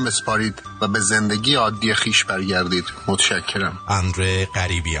به من بسپارید و به زندگی عادی خیش برگردید. متشکرم. آندره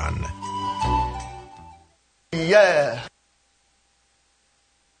غریبیان.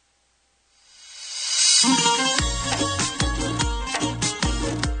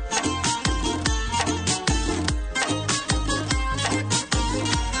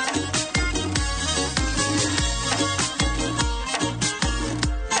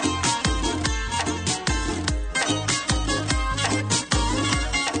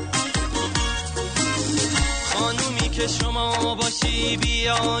 خانومی که شما باشی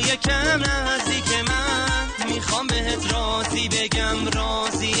بیا یکم نزدیک من، میخوام بهت رازی بگم،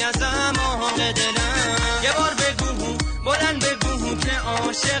 رازی از اعماق دلم. یه بار بگو بلند بگو که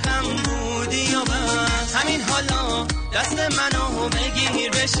عاشقم بودی یا بس، همین حالا دست منو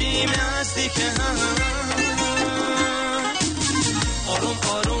بگیر بشیم نزدیک هم. آروم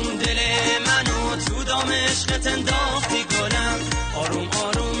آروم دل منو تو دام عشقت انداختی گلم، آروم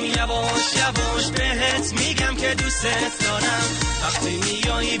آروم یواش یواش بهت میگم که دوستت دارم. وقتی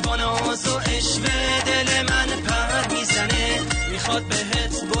میایی با ناز و عشوه دل من پر میزنه، میخواد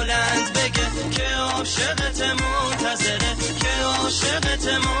بهت بلند بگه که عاشقت منتظره، که عاشقت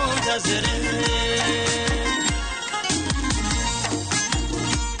منتظره.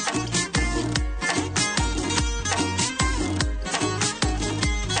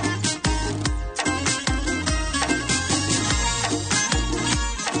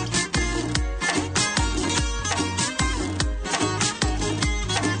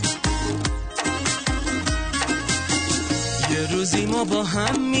 روزی ما با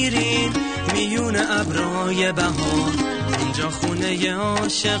هم میریم میون ابرای بهار، اونجا خونه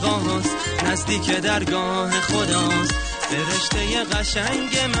عاشقاست نزدیک درگاه خداست. فرشته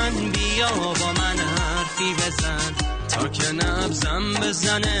قشنگ من بیا با من حرفی بزن تا که نبزم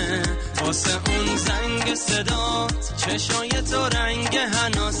بزنه واسه اون زنگ صدات. چشای تو رنگ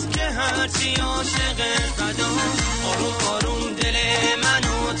هناست که هرچی عاشق فدا. آروم آروم دل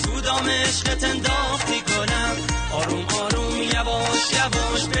منو تو دام عشقت انداختی گلم. آروم آروم یواش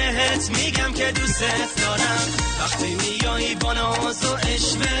یواش بهت میگم که دوست دارم. وقتی میایی با ناز و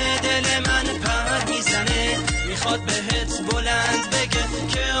عشق دل من پر میزنه میخواد بهت بلند بگه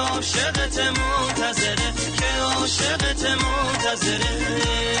که عاشقت منتظره، که عاشقت منتظره.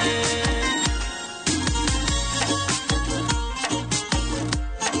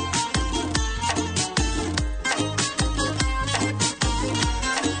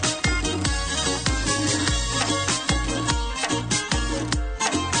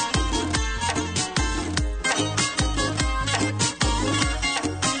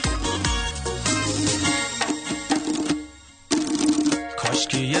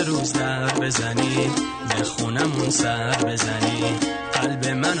 یه روز در بزنی به خونمون سر بزنی، قلب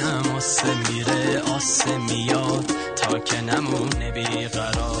منم آسه میره آسه میاد تا که نمونه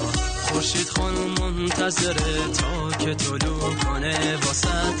بیقرار. خورشید خانم منتظره تا که طلوع کنه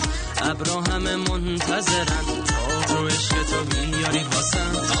واسط، ابرا همه منتظرن تا تو عشق تو بیاری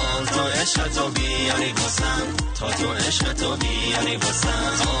واسم، تا تو عشق تو بیاری واسم، تا تو عشق تو بیاری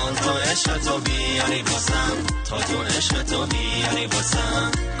واسم، تا تو عشق تو بیاری واسم، تا تو عشق تو بیاری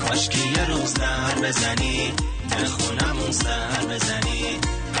واسم. کاش که یه روز در بزنی به خونمون سر بزنی،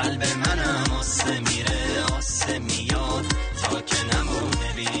 قلب منم آسه میره آسه میاد تا که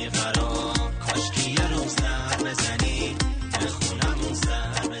نمونه بیقرار. کاش که یه روز در بزنی به خونمون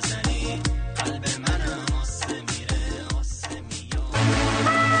سر بزنی، قلب منم آسه میره آسه میاد.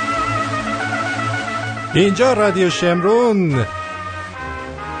 اینجا رادیو شمرون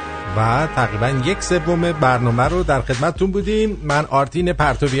و تقریبا 1/3 برنامه رو در خدمتتون بودیم. من آرتین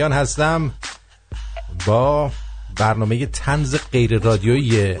پرتویان هستم با برنامه طنز غیر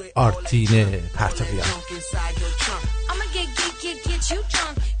رادیویی آرتین پرتویان.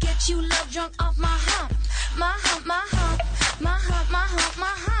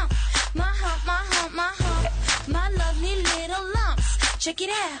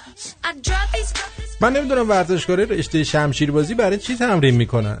 من نمیدونم ورزشکارای رشته شمشیربازی برای چی تمرین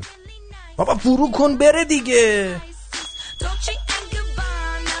میکنن. بابا فرو کن بره دیگه.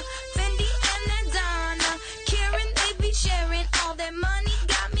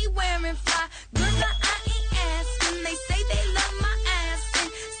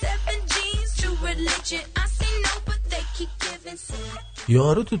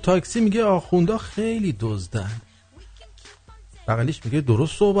 یارو تو تاکسی میگه آخوندا خیلی دزدن. بغلیش میگه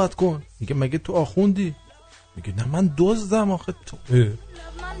درست صحبت کن. میگه مگه تو آخوندی؟ میگه نه من دزدم آخه تو.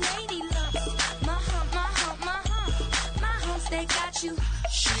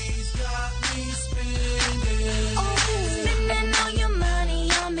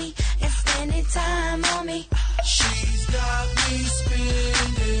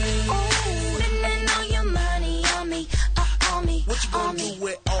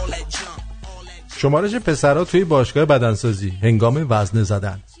 شمارش پسرها توی باشگاه بدنسازی هنگام وزنه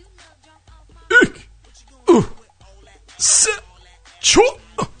زدن: 1 2 3 4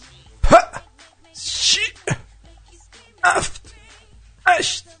 5 6 7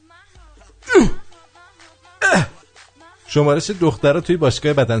 8. شمارش دخترها توی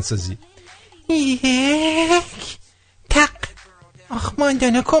باشگاه بدنسازی: 1 تق. آخ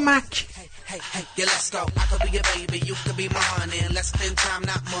ماندانا کمک. Yeah, let's go. I could be your baby, you could be my honey, and let's spend time,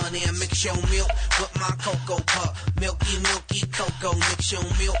 not money, and mix your milk with my cocoa pup. Milky, milky cocoa, mix your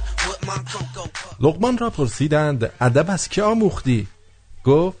milk with my cocoa pup. لقمان را پرسیدند ادب از که آموختی؟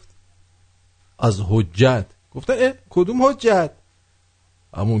 گفت از حجت. گفتن کدوم حجت؟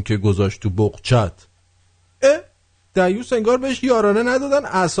 همون که گذاشت تو بقچت. دیوس انگار بهش یارانه ندادن،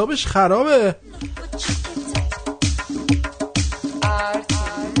 اعصابش خرابه.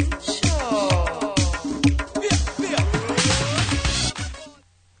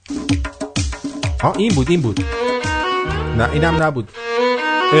 این بود. نه اینم نبود.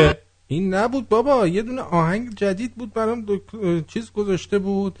 این نبود بابا. یه دونه آهنگ جدید بود برام چیز گذاشته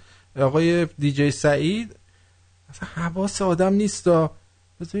بود آقای دیجی سعید. اصلا حواس آدم نیستا.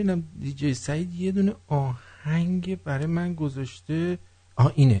 بذار اینم دیجی سعید یه دونه آهنگ برای من گذاشته.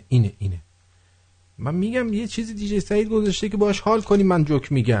 اینه. من میگم یه چیزی دیجی سعید گذاشته که باش حال کنی. من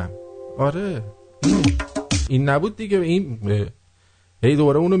جوک میگم. آره این نبود دیگه. این هی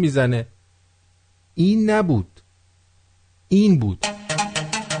دوباره اونو میزنه. این نبود. این بود.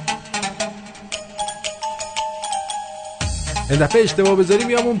 این دفعه اشتباه بذاری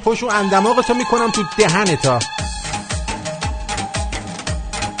میام اون پشت و اندماغتو میکنم تو دهنتا.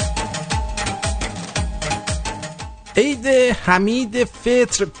 عید حمید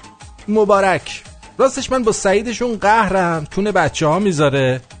فطر مبارک. راستش من با سعیدشون قهرم، تونه بچه ها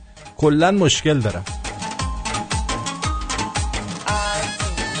میذاره، کلن مشکل دارم.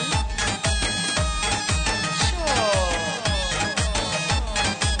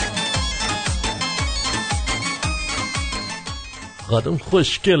 خانم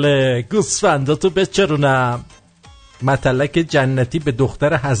خوشگله گوسفنداتو بچرونم. متلک جنتی به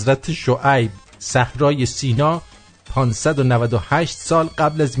دختر حضرت شعیب، صحرای سینا، 598 سال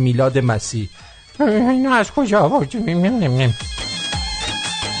قبل از میلاد مسیح. اینو از کجا آوردی؟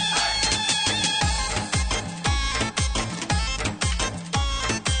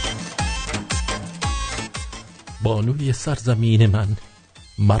 بانوی سرزمین من،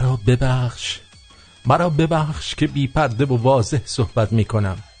 مرا ببخش که بی پرده و واضح صحبت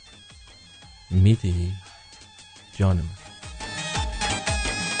میکنم. میدی جان من.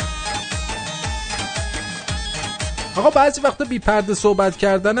 آقا بعضی وقتا بی پرده صحبت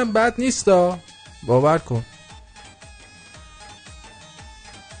کردنم بد نیستا، باور کن.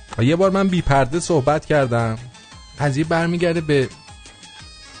 یه بار من بی پرده صحبت کردم، قضیه برمیگرده به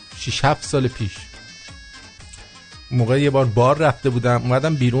 6-7 سال پیش. موقع یه بار بار رفته بودم،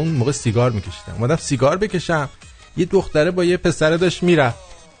 اومدم بیرون، موقع سیگار میکشیدم، اومدم سیگار بکشم، یه دختره با یه پسره داشت میرفت.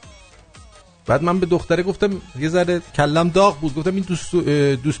 بعد من به دختره گفتم، یه ذره کلم داغ بود، گفتم این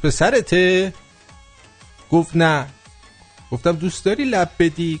دوست پسرته؟ گفت نه. گفتم دوست داری لب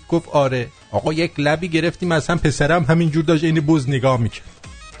بدی؟ گفت آره. آقا یک لبی گرفتیم از هم، پسرم همینجور داشت این بز نگاه میکرد،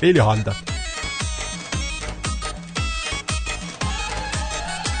 خیلی حال داد.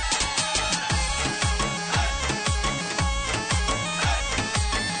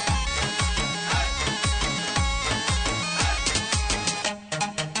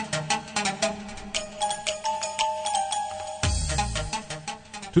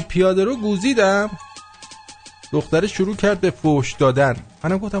 تو پیاده رو گوزیدم، دختره شروع کرد به فحش دادن.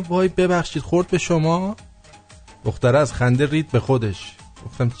 منم گفتم وای ببخشید خورد به شما؟ دختره از خنده رید به خودش.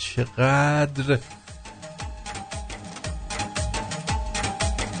 گفتم چقدر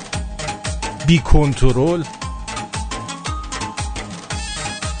بی کنترل.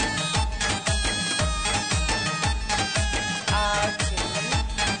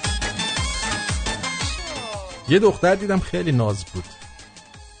 یه دختر دیدم خیلی ناز بود،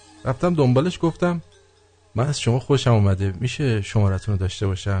 رفتم دنبالش، گفتم من از شما خوشم اومده، میشه شمارتون رو داشته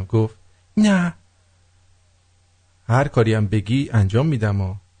باشم؟ گفت نه، هر کاری هم بگی انجام میدم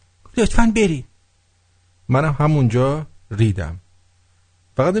و لطفاً بری. منم همونجا ریدم،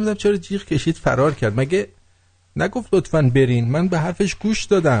 فقط نمیدونم چرا جیغ کشید فرار کرد. مگه نگفت لطفاً برین؟ من به حرفش گوش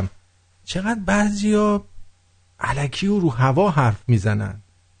دادم. چقدر بعضیا الکی و رو هوا حرف میزنن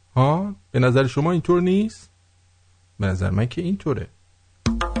ها؟ به نظر شما اینطور نیست؟ به نظر من که اینطوره.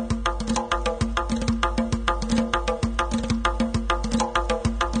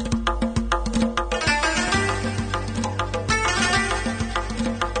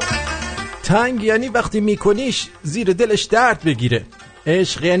 تنگ یعنی وقتی میکنیش زیر دلش درد بگیره.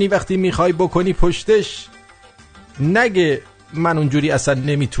 عشق یعنی وقتی میخوای بکنی پشتش نگه من اونجوری اصلا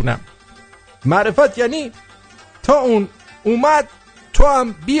نمیتونم. معرفت یعنی تا اون اومد تو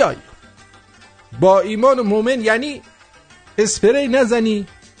هم بیای. با ایمان و مومن یعنی اسپری نزنی،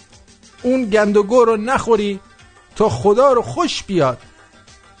 اون گندگو رو نخوری تا خدا رو خوش بیاد.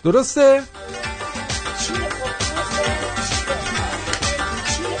 درسته؟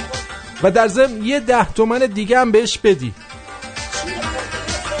 و در ضمن یه 10 تومن دیگه هم بهش بدی.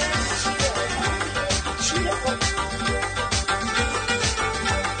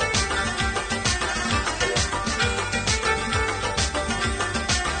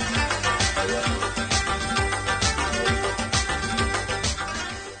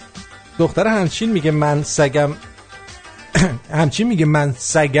 دختره همچین میگه من سگم همچین میگه من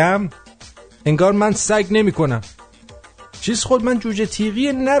سگم، انگار من سگ نمی کنم. چیز خود من جوجه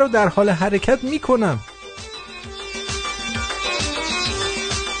تیغی نرو در حال حرکت میکنم.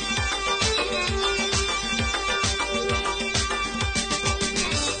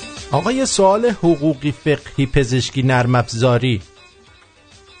 آقا یه سوال حقوقی فقهی پزشکی نرم افزاری.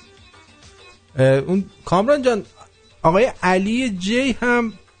 اون کامران جان، آقای علی جی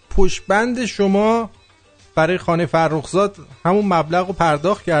هم پشتبند شما برای خانه فرخزاد همون مبلغ رو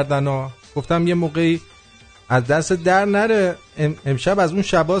پرداخت کردن ها. گفتم یه موقعی از دست در نره. امشب از اون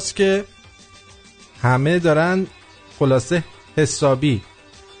شباست که همه دارن خلاصه حسابی.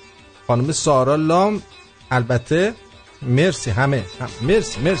 خانم سارا لام البته مرسی همه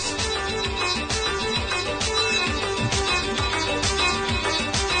مرسی.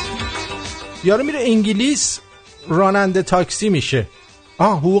 یارو میره انگلیس راننده تاکسی میشه.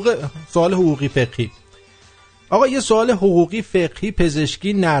 سوال حقوقی فقهی. آقا یه سوال حقوقی فقهی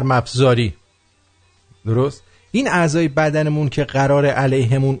پزشکی نرم افزاری. درست؟ این اعضای بدنمون که قرار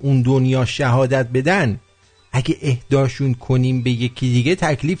علیهمون اون دنیا شهادت بدن، اگه اهداشون کنیم به یکی دیگه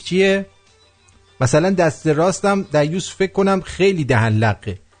تکلیف چیه؟ مثلا دست راستم دیوس فکر کنم خیلی دهن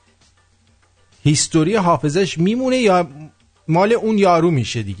لقه، هیستوری حافظش میمونه یا مال اون یارو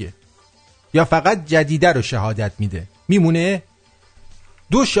میشه دیگه، یا فقط جدیده رو شهادت میده؟ میمونه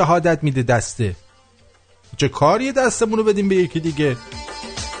 2 شهادت میده دسته. چه کاریه دستمون رو بدیم به یکی دیگه؟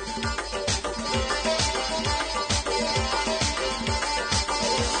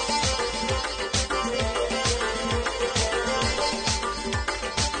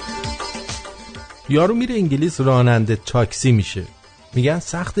 یارو میره انگلیس راننده تاکسی میشه. میگن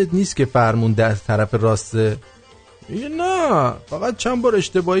سختت نیست که فرمون از طرف راسته؟ میگه نه، فقط چند بار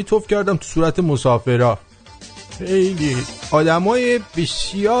اشتباهی توف کردم تو صورت مسافرها. خیلی آدمای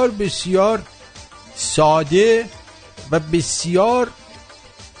بسیار بسیار ساده و بسیار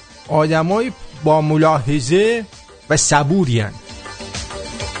آدمای با ملاحظه و صبورین.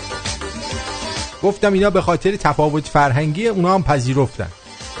 گفتم اینا به خاطر تفاوت فرهنگی اونا هم پذیرفتن.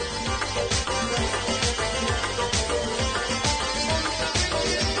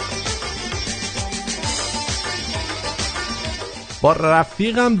 با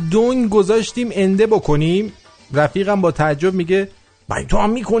رفیقم دون گذاشتیم انده بکنیم. رفیقم با تعجب میگه باید تو هم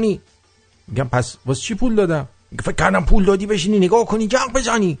میکنی؟ میگم پس واسه چی پول دادم؟ میگه فکر کردم پول دادی بشینی نگاه کنی جنگ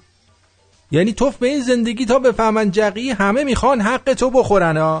بزنی. یعنی توف به این زندگی تا بفهمن جقی همه میخوان حق تو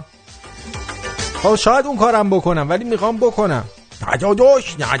بخورن ها. شاید اون کارم بکنم ولی میخوام بکنم.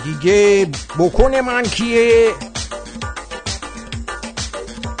 داداش نه دیگه بکنه من کیه؟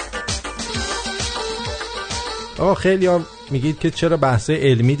 خیلی ها میگید که چرا بحث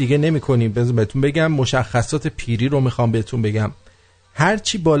علمی دیگه نمی کنیم. بهتون بگم مشخصات پیری رو میخوام بهتون بگم.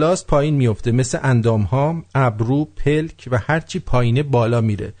 هرچی بالاست پایین میفته، مثل اندام ها، ابرو، پلک و هرچی پایینه بالا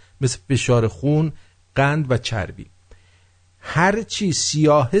میره، مثل فشار خون، قند و چربی. هرچی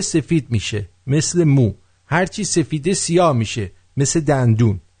سیاه سفید میشه مثل مو، هرچی سفیده سیاه میشه مثل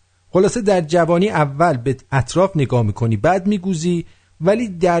دندون. خلاصه در جوانی اول به اطراف نگاه میکنی بعد میگوزی، ولی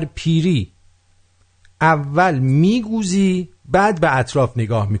در پیری اول میگوزی بعد به اطراف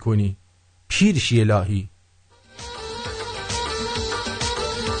نگاه میکنی. پیرشی الهی.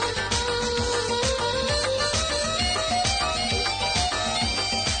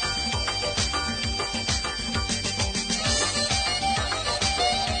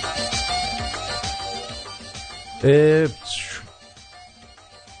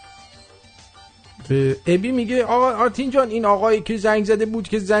 ابی میگه آقا آرتین جان، این آقایی که زنگ زده بود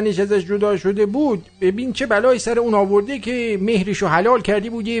که زنش ازش جدا شده بود، ببین چه بلایی سر اون آورده که مهرشو حلال کردی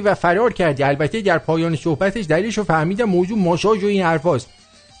بودی و فرار کردی. البته در پایان صحبتش دلیلشو فهمیدم، موضوع ماساژ و این حرفاست.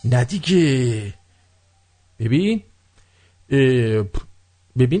 نه دیگه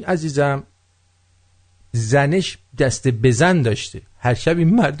ببین عزیزم، زنش دست بزن داشته، هر شب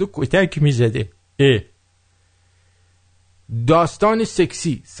این مردو کتک میزده. داستان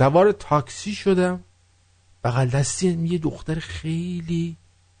سکسی، سوار تاکسی شدم، بغل دستیم یه دختر خیلی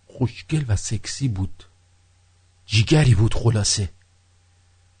خوشگل و سکسی بود، جیگری بود. خلاصه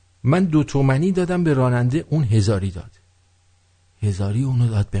من 2 تومنی دادم به راننده، اون 1000 داد، 1000 اونو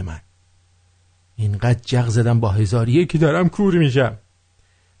داد به من. اینقدر جغ زدم با 1000 که دارم کور میشم.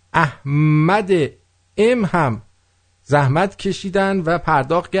 احمد ام هم زحمت کشیدن و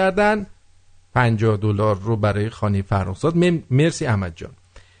پرداخت کردن $50 رو برای خانه فرخزاد. مرسی احمد جان.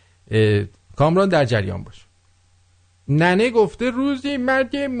 کامران در جریان باش. ننه گفته روزی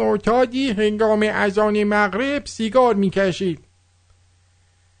مرد معتادی هنگام اذان مغرب سیگار میکشید.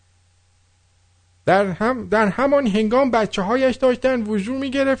 در همان هنگام بچه‌هایش داشتن وضو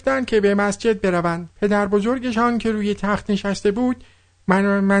میگرفتن که به مسجد بروند. پدر بزرگشان که روی تخت نشسته بود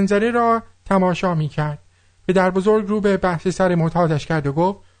منظره را تماشا میکرد. پدر بزرگ رو به بحث سر معتادش کرد و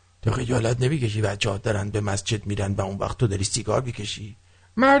گفت تو خجالت نمیکشی بچه‌ها دارن به مسجد میرن و اون وقت تو داری سیگار میکشی؟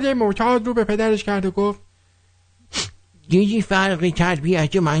 مرد معتاد رو به پدرش کرد و گفت دیدی فرق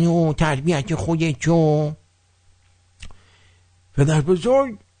تربیت من و تربیت خودتو؟ پدر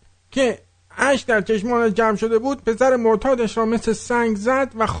بزرگ که اشک در چشمانش جمع شده بود پسر معتادش را مثل سنگ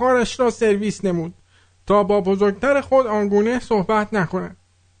زد و خارش را سرویس نمود تا با بزرگتر خود آنگونه صحبت نکند.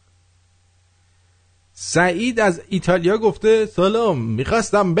 سعید از ایتالیا گفته سلام،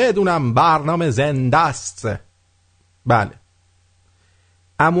 میخواستم بدونم برنامه زنده است. بله.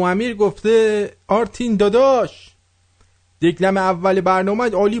 عمو امیر گفته آرتین داداش دکلم اول برنامه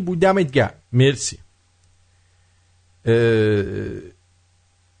عالی بود، دمت گرم. مرسی.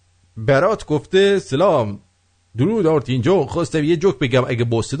 برات گفته سلام درود آرتین جو، خواستم یه جوک بگم، اگه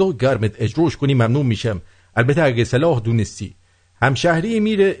با صدا گرمت اجروش کنی ممنون میشم. البته اگه صلاح دونستی. همشهری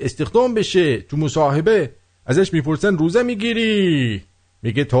میره استخدام بشه، تو مصاحبه ازش میپرسن روزه میگیری؟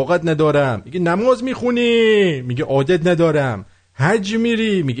 میگه طاقت ندارم. میگه نماز میخونی؟ میگه عادت ندارم. حج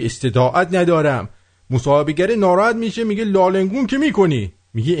میری؟ میگه استطاعت ندارم. مصاحبه‌گر ناراحت میشه، میگه لالنگون که میکنی؟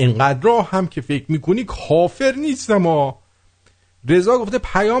 میگه اینقدر راه هم که فکر میکنی کافر نیستم ها. رضا گفته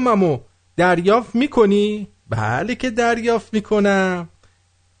پیاممو دریافت میکنی؟ بله که دریافت میکنم،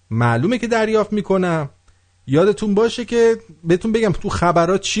 معلومه که دریافت میکنم. یادتون باشه که بهتون بگم تو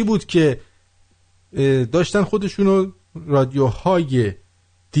خبرات چی بود که داشتن خودشونو رادیوهای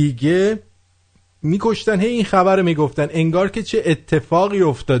دیگه میکشتن، هی این خبر رو میگفتن انگار که چه اتفاقی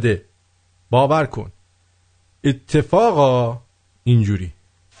افتاده. باور کن اتفاقا اینجوری.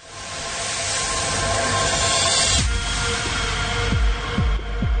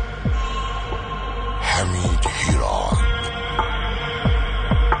 حمید هیران.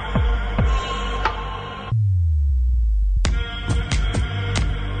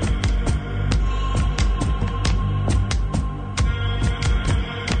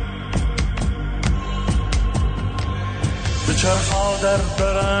 به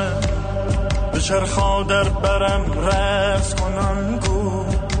چرخا در برم رفت کنن گو،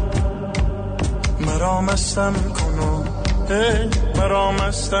 مرا مستم کنو مرا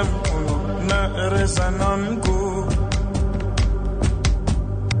مستم کنو نعر زنان گو.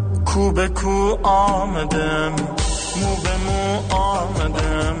 کو به کو آمدم، مو به مو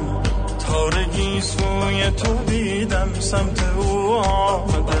آمدم، تارگی سوی تو دیدم، سمت او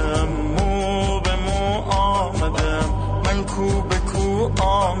آمدم، مو به مو آمدم، من کو به کو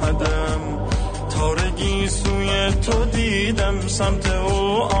آمدم، تارگی سوی تو دیدم، سمت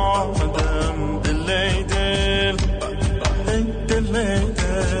او آمدم. دل ای دل ای دل ای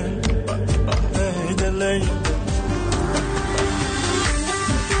دل ای دل ای دل.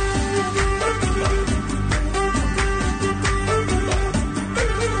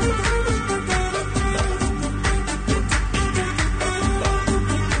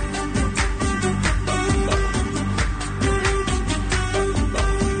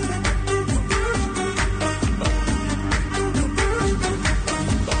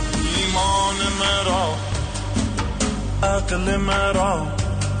 عقل مرا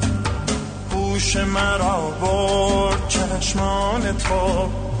هوش مرا برد چشمان تو،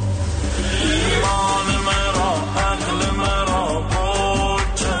 ایمان مرا عقل مرا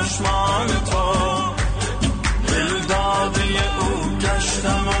برد چشمان تو، دل داده او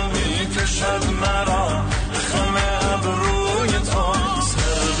گشتم و میکشد مرا خم ابروی تو،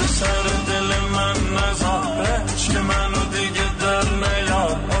 سر به سر دل من نزار عشق منو دیگه در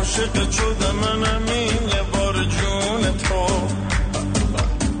نیار، عاشق شده منم این یه بار جون تو.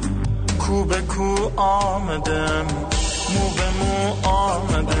 کو به کو آمدم، مو به مو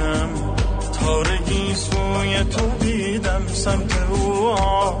آمدم، تارگی سوی تو دیدم، سمت او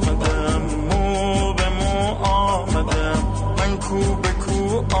آمدم، مو به مو آمدم، من کو به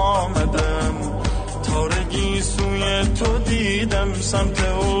کو آمدم، تارگی سوی تو دیدم، سمت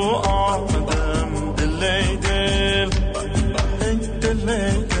او آمدم. دل ای دل ای دل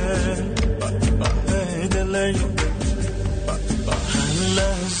ای دل ای دل ای دل.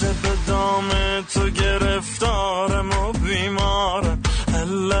 لحظه به دام تو گرفتارم و بیمارم،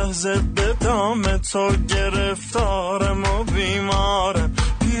 لحظه به دام تو گرفتارم و بیمارم،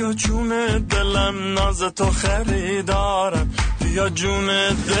 بیا جون دلم ناز تو خریدارم، بیا جون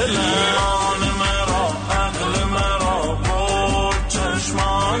دلم. ایمان مرا عقل مرا برد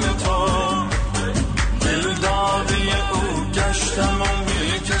چشمان تو، دل داده او گشتم و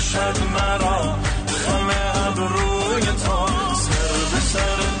میکشد مرا خم ابروی تو، سر به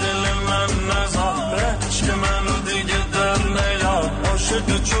سر دل من نزار عشق منو دیگه در نیار،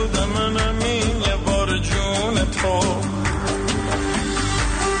 عاشق شده منم این یه بار جون تو.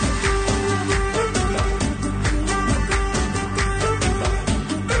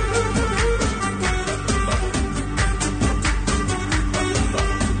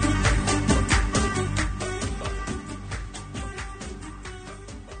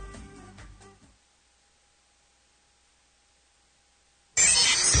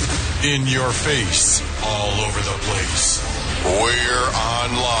 In your face, all over the place. We're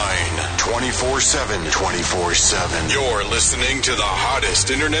online 24/7. 24/7. You're listening to the hottest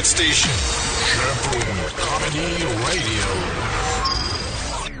internet station. Shaboom Comedy Radio.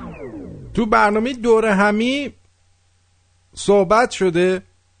 تو برنامه دوره همی صحبت شده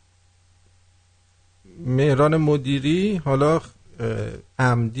مهران مدیری، حالا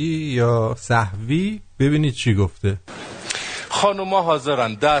عمدی یا سهوی، ببینید چی گفته. خانوما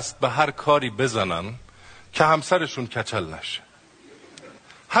حاضرن دست به هر کاری بزنن که همسرشون کچل نشه.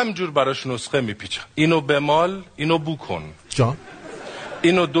 همجور براش نسخه میپیچن. اینو بمال، اینو بو کن. جان؟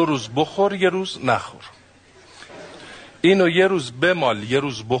 اینو 2 روز بخور، 1 روز نخور. اینو 1 روز بمال، 1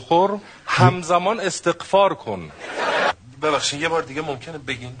 روز بخور، همزمان استغفار کن. ببخشید یه بار دیگه ممکنه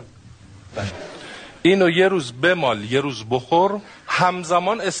بگین؟ بله. اینو 1 روز بمال، 1 روز بخور،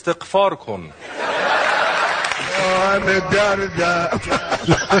 همزمان استغفار کن. همه دردم.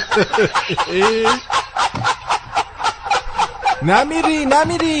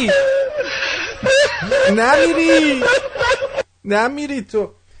 نمیری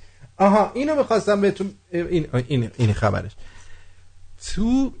تو. آها اینو میخواستم بهتون، این خبرش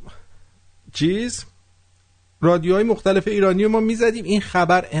تو چیز رادیوهای مختلف ایرانی ما میزدیم. این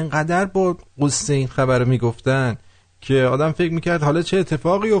خبر انقدر با قصه این خبر رو میگفتن که آدم فکر میکرد حالا چه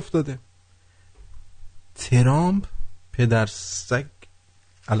اتفاقی افتاده. ترامپ پدر سگ،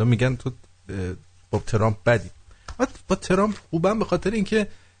 الان میگن تو با ترامپ بدی. با ترامپ خوبم به خاطر اینکه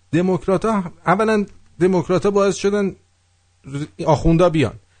اولا دموکرات‌ها باعث شدن آخوندا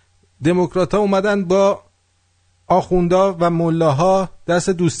بیان. دموکرات‌ها اومدن با آخوندا و ملاها دست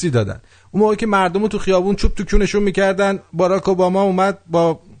دوستی دادن. اون موقع که مردم رو تو خیابون چوب تو کونشون میکردن، باراک اوباما اومد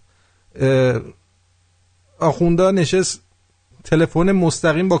با آخوندا نشست، تلفن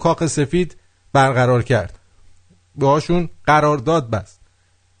مستقیم با کاخ سفید برقرار کرد، باهاشون قرارداد بست.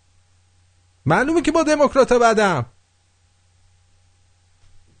 معلومه که با دموکرات‌ها بدم،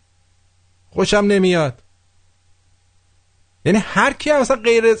 خوشم نمیاد. یعنی هر کی مثلا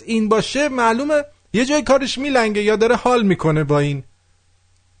غیر از این باشه معلومه یه جای کارش میلنگه یا داره حال میکنه با این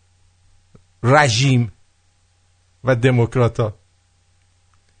رژیم و دموکراتا.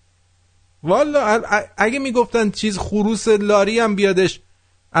 والا اگه میگفتن چیز خروس لاری هم بیادش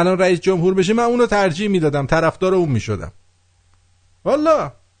الان رئیس جمهور بشه، من اونو ترجیح میدادم، طرفدار اون میشدم.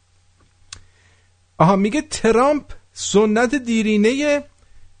 والا میگه ترامپ سنت دیرینه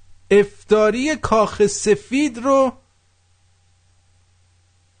افطاری کاخ سفید رو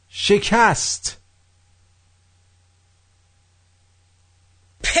شکست.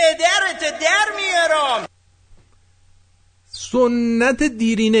 پدرت در میارم. سنت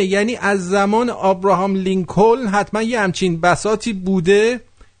دیرینه یعنی از زمان ابراهام لینکلن حتما یه همچین بساطی بوده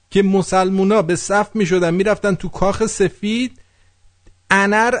که مسلمونا به صف میشدن میرفتن تو کاخ سفید،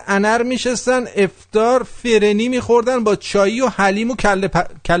 انر میشستن، افطار فرنی میخوردن با چایی و حلیم و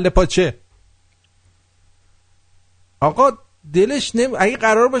کله پاچه. آقا دلش اگه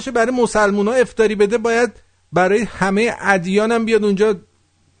قرار باشه برای مسلمونا افطاری بده، باید برای همه ادیان هم بیاد اونجا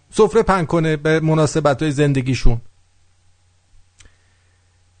سفره پهن کنه به مناسبت‌های زندگیشون.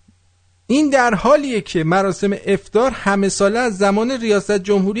 این در حالیه که مراسم افطار همه ساله از زمان ریاست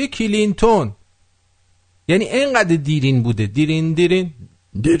جمهوری کلینتون، یعنی اینقدر دیرین بوده، دیرین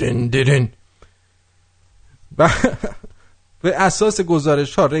و به اساس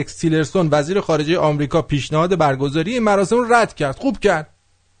گزارش ها رکس تیلرسون وزیر خارجه آمریکا پیشنهاد برگزاری این مراسم رو رد کرد. خوب کرد.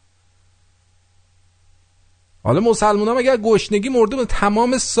 حالا مسلمان‌ها مگر گشنگی مرده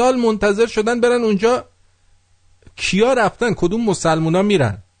تمام سال منتظر شدن برن اونجا؟ کیا رفتن؟ کدوم مسلمان‌ها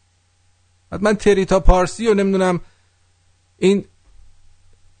میرن؟ حتما تریتا پارسی و نمیدونم این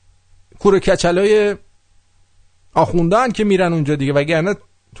کوره کچلای آخوندان که میرن اونجا دیگه، وگرنه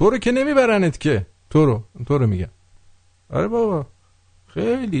تو رو که نمیبرنت که. تو رو میگم. آره بابا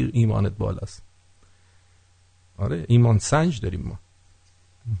خیلی ایمانت بالاست. آره ایمان سنج داریم ما.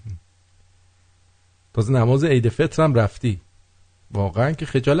 تازه نماز عید فطر هم رفتی، واقعا که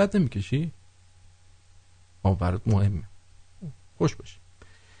خجالت نمیکشی؟ برات مهمه. خوش باشی.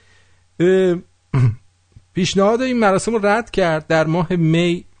 پیشنهاد این مراسم رو رد کرد. در ماه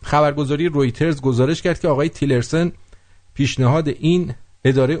می خبرگزاری رویترز گزارش کرد که آقای تیلرسون پیشنهاد این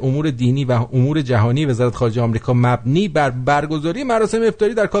اداره امور دینی و امور جهانی وزارت خارجه آمریکا مبنی بر برگزاری مراسم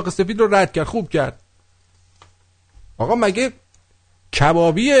افطاری در کاخ سفید رو رد کرد. خوب کرد. آقا مگه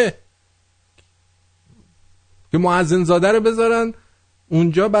کبابیه که مؤذن زاده رو بذارن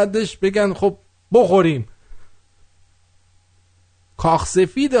اونجا بعدش بگن خب بخوریم؟ کاخ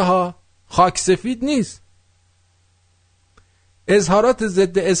سفیده ها، خاک سفید نیست. اظهارات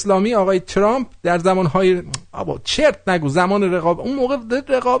ضد اسلامی آقای ترامپ در زمانهای چرت نگو، زمان رقابت، اون موقع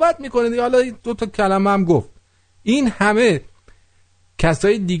رقابت میکنه دیگه. حالا 2 کلمه هم گفت. این همه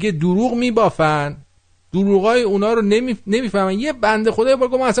کسای دیگه دروغ میبافن، دروغای اونا رو نمیفهمن. یه بنده خدا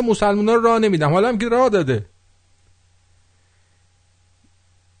بگم من اصلا مسلمونا رو راه نمیدم، حالا هم که راه داده.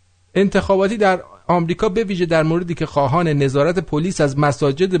 انتخاباتی در آمریکا به ویژه در موردی که خواهان نظارت پلیس از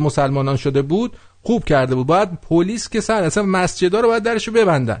مساجد مسلمانان شده بود، خوب کرده بود. باید پلیس که سر اصلا مسجدها رو باید درشو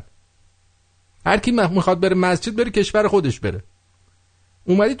ببندن. هر کی میخواد بره مسجد بره کشور خودش بره.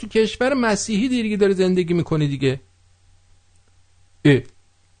 اومدی تو کشور مسیحی دیگه داره زندگی میکنی دیگه.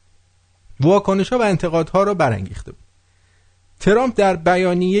 واکنش‌ها و انتقادها رو برانگیخته بود. ترامپ در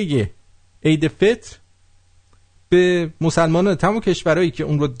بیانیه عید فطر به مسلمانان تمام کشورهایی که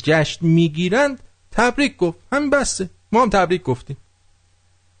اون رو جشن میگیرند تبریک گفت. همین بسته. ما هم تبریک گفتیم.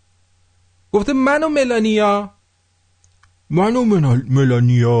 گفته من و ملانیا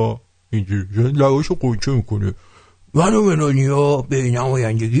اینجوری لغاشو قنچه میکنه. من و ملانیا به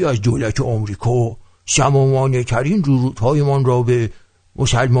نمایندگی از دولت آمریکا صمیمانه ترین درودهایمان را به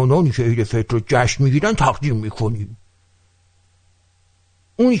مسلمانانی که عید فطر رو جشن میگیرن تقدیم میکنیم.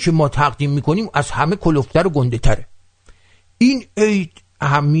 اونی که ما تقدیم میکنیم از همه کلفتر و گنده تره. این عید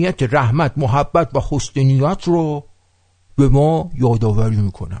اهمیت رحمت، محبت و حسن نیت رو به ما یادآوری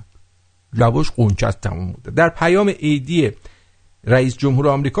میکنن. لباش قنچه تموم بوده. در پیام عیدی رئیس جمهور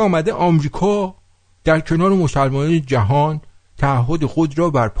آمریکا آمده آمریکا در کنار مسلمانان جهان تعهد خود را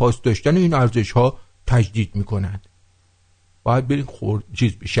بر پاس داشتن این ارزش‌ها تجدید میکنند. باید برین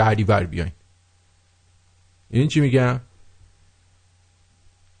شهری ور بیاین. این چی میگم؟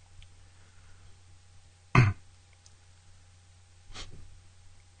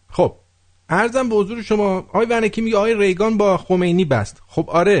 خب عرضم به حضور شما آقای ونکی میگه آقای ریگان با خمینی بست. خب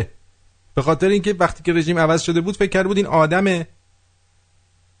آره، به خاطر اینکه وقتی که رژیم عوض شده بود فکر کرده بود این آدمه،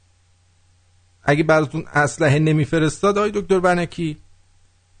 اگه براتون اسلحه نمیفرستاد آقای دکتر ونکی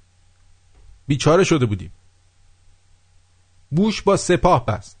بیچاره شده بودیم. بوش با سپاه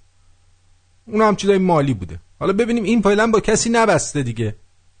بست، اون هم چیزای مالی بوده. حالا ببینیم این فعلا با کسی نبسته دیگه،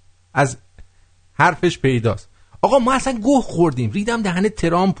 از حرفش پیداست. آقا ما اصلا گوه خوردیم، ریدم دهن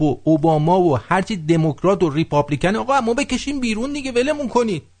ترامپ و اوباما و هرچی دموکرات و ریپابلیکن. آقا ما بکشیم بیرون دیگه، ولمون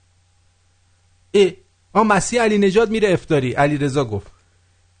کنید. مسیح علی نژاد میره افطاری. علی رضا گفت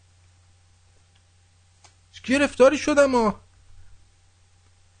گرفتاری شدم.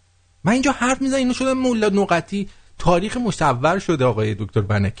 من اینجا حرف میزنم اینو شدم مولا نقطی. تاریخ مصور شده آقای دکتر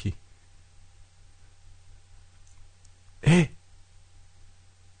بنکی.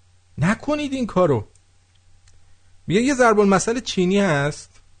 نکنید این کارو. میگه یه ضرب المثل چینی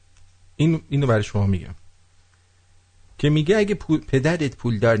هست، اینو برای شما میگم، که میگه اگه پدرت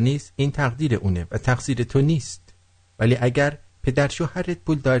پولدار نیست این تقدیر اونه و تقصیر تو نیست، ولی اگر پدر شوهرت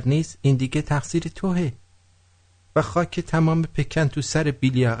پولدار نیست این دیگه تقصیر توه و خاک تمام پکن تو سر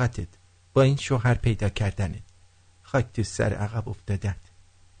بیلیاقتت با این شوهر پیدا کردنت، خاک تو سر عقب افتادت.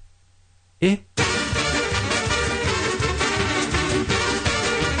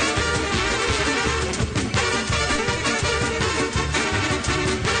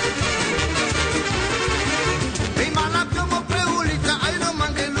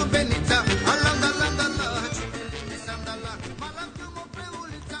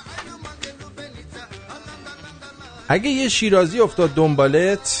 اگه یه شیرازی افتاد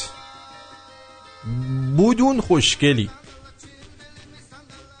دنبالت بودون خوشگلی،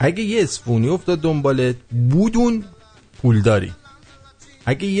 اگه یه اصفونی افتاد دنبالت بودون پولداری،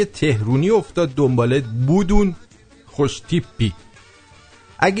 اگه یه تهرونی افتاد دنبالت بودون خوش تیپی،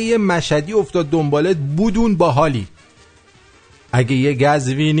 اگه یه مشهدی افتاد دنبالت بودون باحالی، اگه یه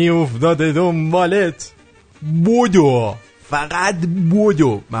گزوینی افتاد دنبالت بودو، فقط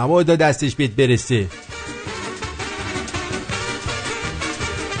بودو، مبادا دستش بهت برسه.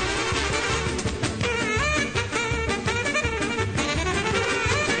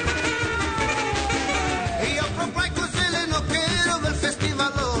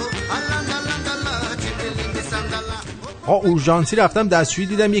 اورژانسی رفتم دستشویی،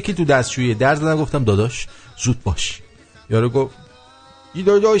 دیدم یکی تو دستشویی، در زدم گفتم داداش زود باش. یارو گفت این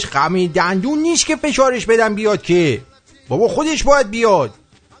داداش خمیر دندون نیست که فشارش بدم بیاد که، بابا خودش باید بیاد.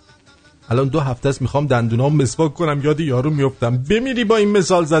 الان 2 هفته است میخوام دندونام مسواک کنم، یاد یارو میافتم. بمیری با این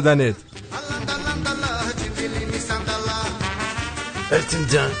مثال زدنت. برتون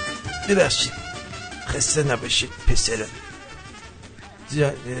جان ببخشید، خسته نباشید پسرم.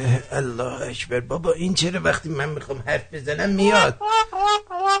 الله اکبر. بابا این چرا وقتی من میخوام حرف بزنم میاد؟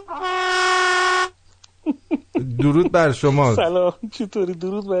 درود بر شما. سلام، چطوری؟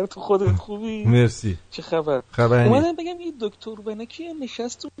 درود بر تو، خودت خوبی؟ مرسی. چه خبر؟ اومدم بگم این دکتر ونکی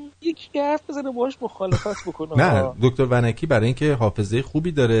نشست یکی حرف بزنه باهاش مخالفت بکنه. نه دکتر ونکی برای اینکه حافظه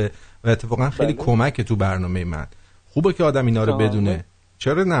خوبی داره و اتفاقا خیلی کمکه تو برنامه من. خوبه که آدم اینا رو بدونه.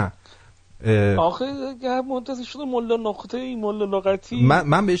 چرا نه؟ آخه منتظر شده ملا نقطه ملا لغتی.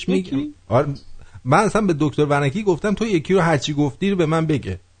 من بهش میگم من اصلا به دکتر ونکی گفتم تو یکی رو هرچی گفتی رو به من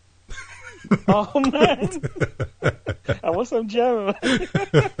بگه. آمد حواسم جمعه.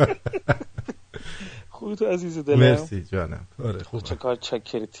 خوبی تو عزیز دلم؟ مرسی جانم. آره خوبه. چه کار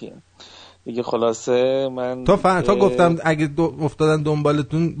چکرتیه دیگه. خلاصه من تا گفتم اگه افتادن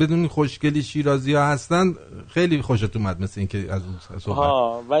دنبالتون بدون خوشگلی شیرازی ها هستن خیلی خوشت اومد، مثل این که از اون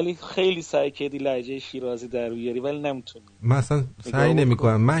صحبت ولی خیلی سعی کردی لهجه شیرازی در بیاری ولی نمیتونی. من اصلا سعی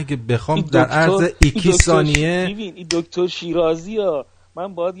نمی‌کنم. من اگه بخوام در عرض 2 ثانیه ببین این دکتر شیرازی ها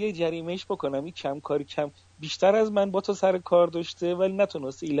من باید یه جریمهش بکنم. این کم کاری کم بیشتر از من با تو سر کار داشته ولی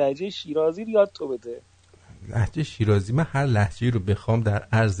نتونسته این لهجه شیرازی رو یاد تو بده. لهجه شیرازی من هر لهجه‌ای رو بخوام در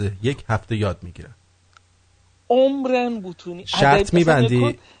عرض 1 هفته یاد میگیرم. عمرن بوتونی شرط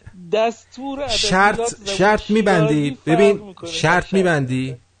میبندی دستور شرط میبندی ببین شرط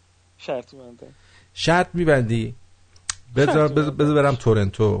میبندی بذار برم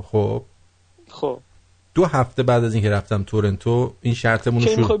تورنتو. خب 2 هفته بعد از اینکه رفتم تورنتو این شرطمون رو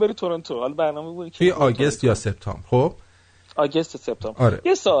شروع می‌خوای بری تورنتو؟ حالا برنامه بود توی آگوست یا سپتامبر. خب آگوست سپتامبر. آره.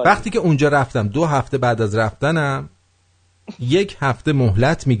 یه سال وقتی که اونجا رفتم 2 هفته بعد از رفتنم 1 هفته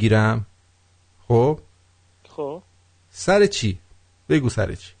مهلت میگیرم. خب سر چی؟ بگو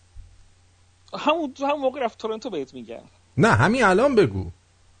سر چی؟ همون موقع رفت تورنتو بهت میگم. نه همین الان بگو.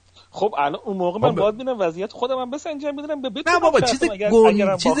 خب الان اون موقع من باید ببینم وضعیت خودم هم بسنجم بدونم نه بابا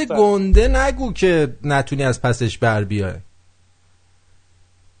چیز گنده نگو که نتونی از پسش بر بیای.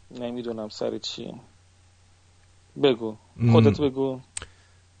 نمیدونم سر چی. بگو خودت بگو.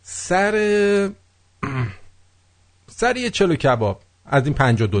 سر یه چلو کباب از این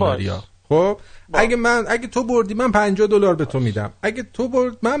 $50 خب اگه تو بردی من $50 به تو میدم. اگه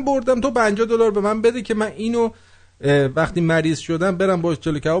من بردم تو $50 به من بده که من اینو وقتی مریض شدم برم باش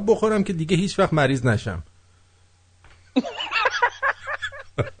چلو کباب بخورم که دیگه هیچ وقت مریض نشم.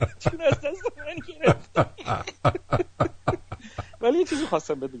 چون از دست من گرفتی. ولی یه چیزی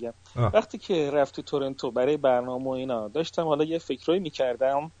خواستم بهت بگم. وقتی که رفتی تورنتو برای برنامه و اینا داشتم حالا یه فکرایی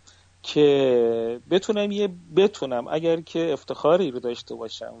میکردم که بتونم اگر که افتخاری رو داشته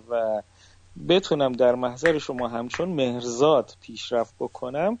باشم و بتونم در محضر شما همچون مهرزاد پیشرفت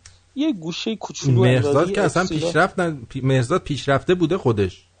بکنم یه گوشه کوچولو مهرزاد که اصلا مهرزاد پیشرفته بوده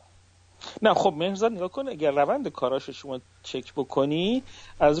خودش. نه خب مهرزاد نگاه کن اگر روند کاراش شما چک بکنی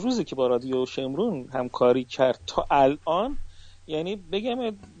از روزی که با رادیو شمرون همکاری کرد تا الان یعنی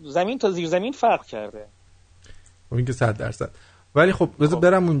بگم زمین تا زیر زمین فرق کرده. این که 100%. ولی خب بذار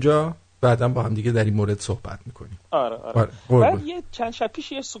برم اونجا بعدا با هم دیگه در این مورد صحبت میکنیم. آره. بعد یه چند شب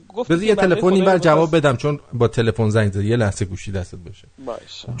پیش گفت بذار یه تلفن این بر جواب بدم چون با تلفن زنگ زدی. یه لحظه گوشی دستت باشه.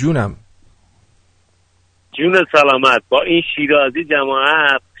 باشه. جونم. جون سلامت. با این شیرازی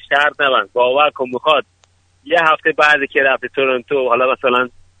جماعت شرط نبند. باور کن میخواد یه هفته بعد که رفتی تورنتو حالا مثلا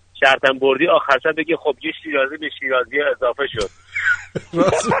شرطم بردی آخر سر بگی خب یه شیرازی به شیرازی اضافه شد.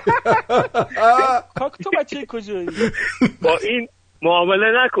 کاک تو بچه کجایی؟ با این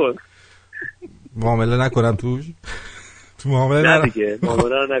معامله نکن. معامله نکنم توش؟ تو معامله نه دیگه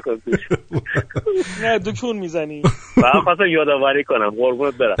معامله نکن توش. نه دکون میزنی. من خواستم یادآوری کنم.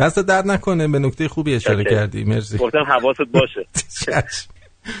 قربونت برم. دست درد نکنه. به نکته خوبی اشاره کردی. مرسی. گفتم حواست باشه.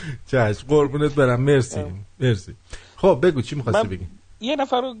 چشم قربونت برم. مرسی. خب بگو چی می‌خواستی بگی؟ یه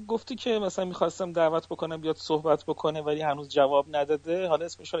نفر رو گفتی که مثلا می‌خواستم دعوت بکنم بیاد صحبت بکنه ولی هنوز جواب نداده. حالا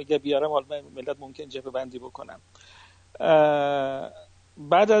اسمش رو اگه بیارم حالا ملت ممکن جبهه بندی بکنم.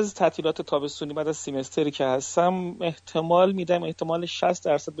 بعد از تعطیلات تابستونی بعد از سیمستری که هستم احتمال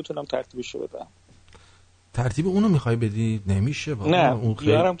 60% بتونم ترتیبشو بدم. ترتیب اونو میخوای بدی؟ نمیشه بابا. نه اون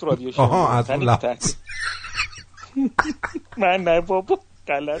بیارم تو رادیو شو. آها از اون من نه بابا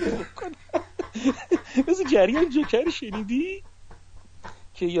غلط میکنم. مثل جریان جوکر شنیدی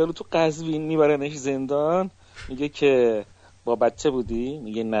که یارو تو قزوین میبرنش زندان میگه که با بچه بودی؟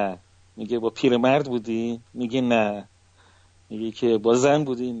 میگه نه. میگه با پیرمرد بودی؟ میگه نه. میگه که با زن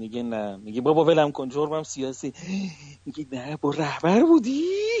بودی؟ میگه نه. میگه بابا ولم کن جرمم سیاسی. میگه نه با رهبر بودی؟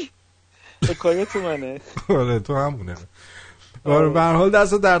 حکایت منه. آره تو همونه. به هر حال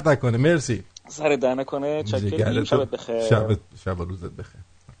دست درد نکنه. مرسی. سر در نکنه. چاکریم. شبت بخیر. شب و روزت بخیر.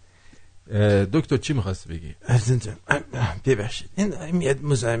 دکتر چی می‌خواستی بگی؟ عزیزم ببخشید این میاد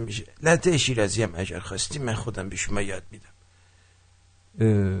مزاحم میشه. لطه شیرازی هم اگر خواستی من خودم به شما یاد میدم.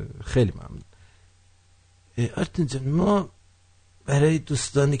 خیلی ممنون. آرتین جان ما برای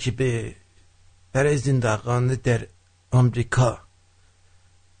دوستانی که برای زندگان در آمریکا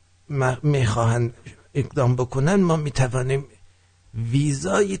میخواهند اقدام بکنن ما میتوانیم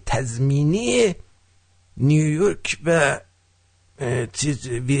ویزای تضمینی نیویورک و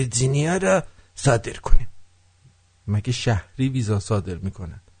ویرجینیا را صادر کنیم. مگه شهری ویزا صادر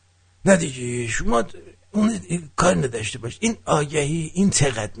میکنن؟ نه دیگه شما اون کار نداشته باش. این آگهی این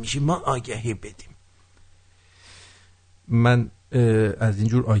چقدر میشه ما آگهی بدیم. من از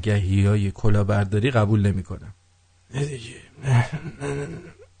اینجور آگهی‌های کلاهبرداری قبول نمی‌کنم. نه دیگه نه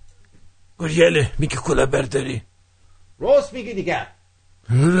گریاله میگه کلاهبرداری راست میگی دیگه.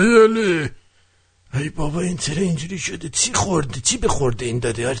 گریاله ای بابا این چرا اینجوری شده؟ چی خورده؟ چی به خورده این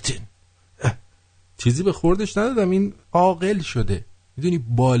داده آرتین؟ چیزی به خوردش ندادم، این عاقل شده، میدونی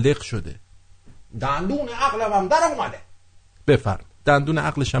بالغ شده. دندون عقلم هم در اومده. بفرم دندون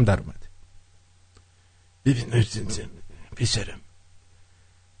عقلش هم در اومده. ببین آرتین پسرم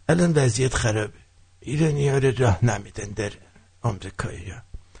الان وضعیت خرابه، ایرانی ها رو راه نمیدن در آمریکایی ها.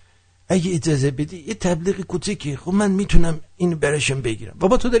 اگه اجازه بدی یه تبلیغ کوچیکی خب من میتونم اینو براشم بگیرم.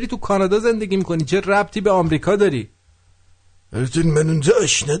 بابا تو داری تو کانادا زندگی میکنی، چه ربطی به آمریکا داری؟ آرتین من اونجا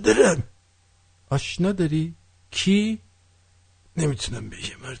آشنا دارم. آشنا داری؟ کی؟ نمیتونم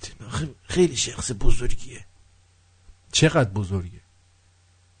بگم آرتین، خیلی شخص بزرگیه. چقدر بزرگه؟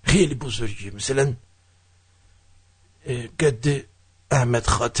 خیلی بزرگیه، مثلا قد احمد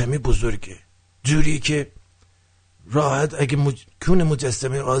خاتمی بزرگه، جوری که راحت اگه کون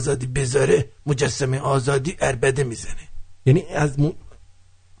مجسمه آزادی بذاره مجسمه آزادی عربده میزنه. یعنی از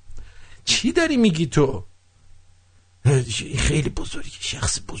چی داری میگی تو؟ خیلی بزرگی،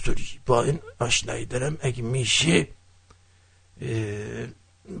 شخص بزرگی، با این آشنایی دارم. اگه میشه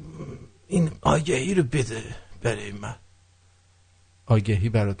این آگهی رو بده برای من. آگهی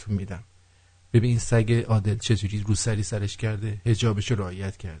براتون میدم. ببین این سگ عادل چجوری روسری سرش کرده، حجابش رو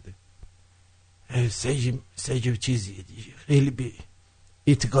رعایت کرده. سگ چیزیه دیگه، خیلی بی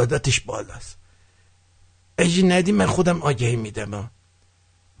اعتقاداتش بالاست. اگه ندی من خودم آگهی میدم.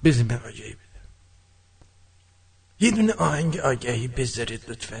 بذار من آگهی بدم. یه دونه آهنگ آگهی بذارید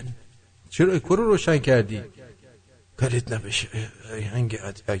لطفاً. چرا اکو رو روشن کردی؟ کارت نباشه، آهنگ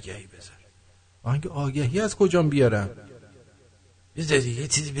آگهی بذار. آهنگ آگهی از کجام بیارم؟ بذار یه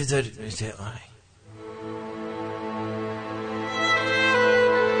چیزی بذارید مثل آهنگ.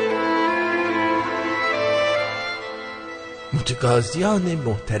 متقاضیان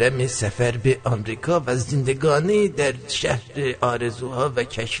محترم سفر به آمریکا و زندگانی در شهر آرزوها و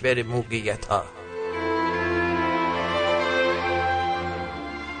کشور موقعیت‌ها،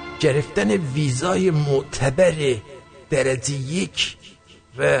 گرفتن ویزای معتبر درجه 1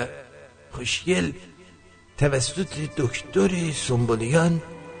 و خوشگل توسط دکتر سنبولیان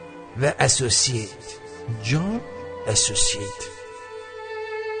و اسوسییت جان اسوسییت.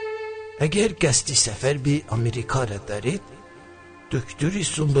 اگر قصد سفر به آمریکا را دارید دکتر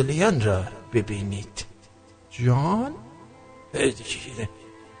سنبولیان را ببینید. جان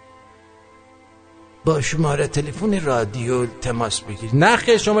با شماره تلفن رادیو تماس بگیرید. نه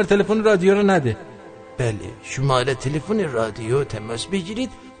خیر، شماره تلفن رادیو رو نده. بله شماره تلفن رادیو تماس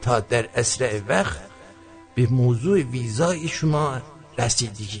بگیرید تا در اسرع وقت به موضوع ویزای شما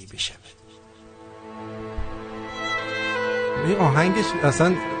رسیدگی بشه. این آهنگش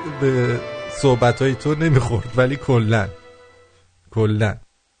اصلا به صحبتهای تو نمیخورد، ولی کلن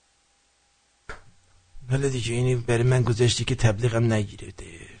حالا دیگه اینی برای من گذاشتی که تبلیغم نگیره.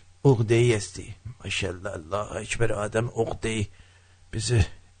 عقده‌ای هستی ماشاءالله، الله اکبر. آدم عقده‌ای. بذار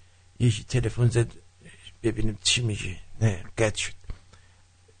یکی تلفن زد ببینیم چی میگه. نه قطع شد.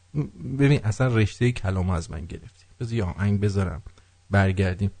 ببین اصلا رشته کلام از من گرفتی. بذار یه آهنگ بذارم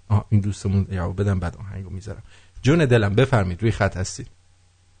برگردیم. این دوستمون جواب بدم بعد آهنگو میذارم. جون دلم بفرمید، روی خط هستید.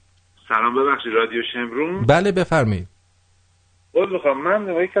 سلام، ببخشید رادیو شمرون. بله بفرمایید. میخوام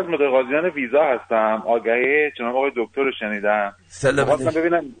من یکی از متقاضیان ویزا هستم. آگهی جناب آقای دکتر رو شنیدم. سلام علیکم. خواستم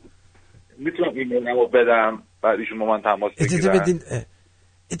ببینم میتونم ایمیلمو بدم بعد ایشون با من تماس بگیرن.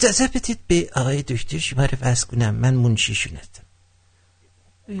 اجازه بدید به آقای دکتر شما رو وصل کنم، من منشیشون هستم.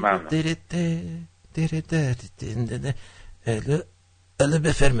 الو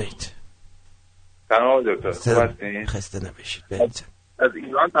بفرمایید. سلام آقای دکتر، خسته نباشید. از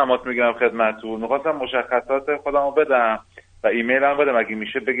ایران تماس میگیرم خدمتتون. میخواستم مشخصات خودمو بدم و ایمیل هم بدم. اگه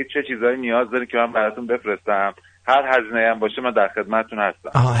میشه بگید چه چیزایی نیاز دارید که من براتون بفرستم. هر هزینه‌ای هم باشه من در خدمتتون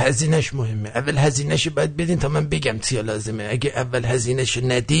هستم. هزینه‌اش مهمه. اول هزینه‌شو باید بدین تا من بگم چیا لازمه. اگه اول هزینه‌شو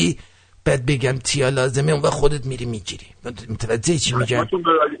ندی بعد بگم چیا لازمه اون وقت خودت میری میگیری. متوجه چی میگم؟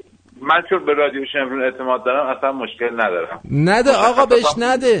 من چون به رادیو شمرون اعتماد دارم اصلا مشکل ندارم. نده آقا، بهش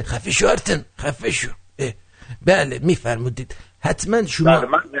نده. خفه شو آرتن، خفه شو. بله میفرمودید. حتما شما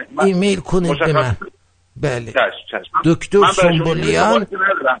من ایمیل کنید به من. بله چشم. دکتر سنبولیان.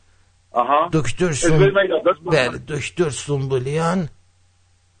 دکتر بله دکتر سنبولیان.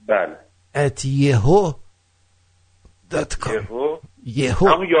 بله @yahoo.com. یهو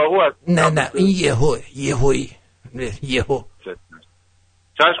همون یاهو هست. نه این یهویی.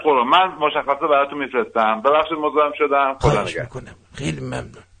 چشم قربان، من مشخصه براتون میفرستم. ببخشید مزاحم شدم. خدا نگهدار. خیلی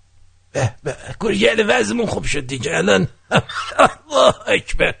ممنون. به گوریل وضعمون خوب شد دیگه الان. الله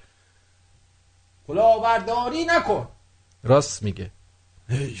اکبر. کلاهبرداری نکن. راست میگه.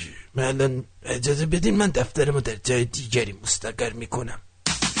 من الان اجازه بدین من دفترمو در جای دیگری مستقر میکنم.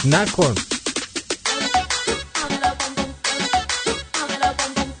 نکن.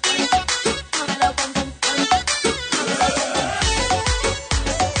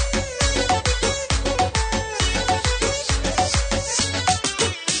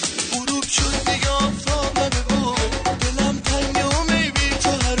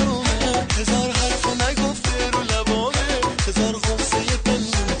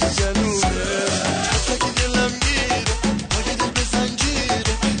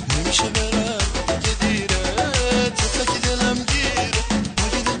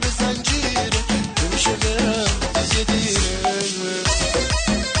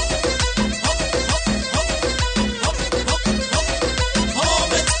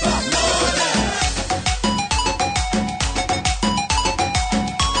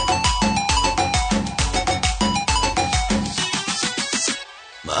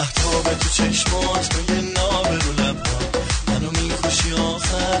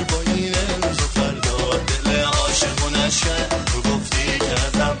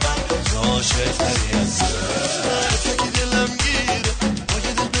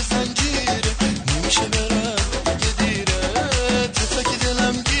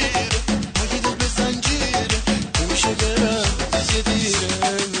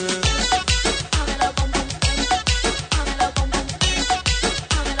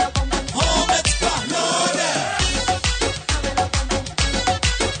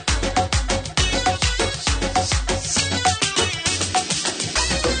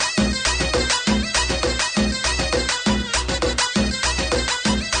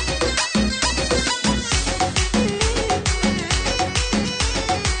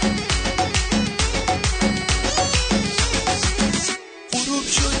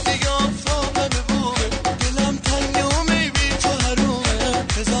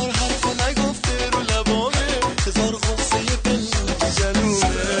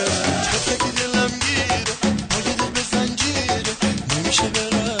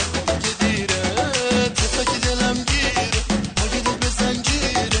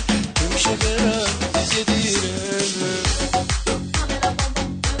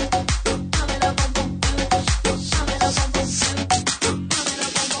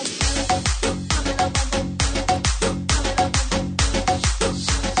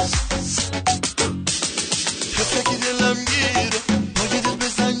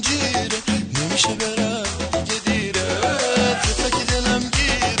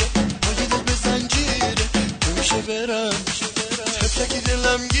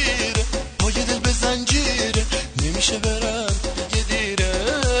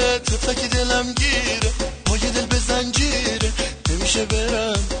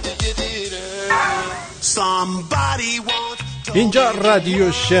 اینجا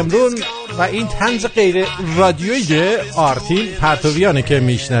رادیو شمرون و این طنز غیر رادیویی آرتین پرتویانه که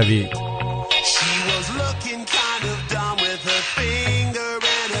میشنوید.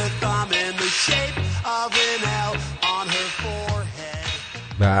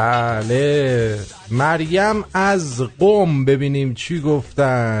 بله مریم از قم، ببینیم چی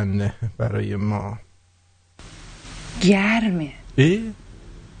گفتن برای ما. گرمه.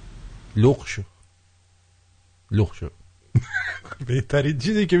 لخ شو. بهترین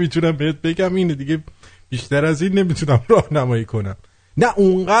چیزی که میتونم بهت بگم اینه دیگه، بیشتر از این نمیتونم راهنمایی کنم. نه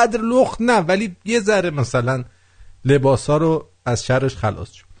اونقدر لخ نه، ولی یه ذره مثلا لباسا رو از شرش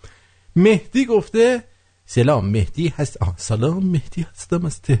خلاص شو. مهدی گفته سلام مهدی هست. سلام مهدی هستم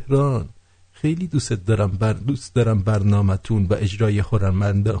از تهران. خیلی دوست دارم برنامه‌تون و اجرای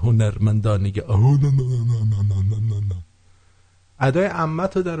هنرمندانه ادای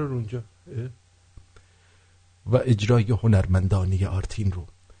عمتو در اونجا و اجرای هنرمندانه آرتین رو،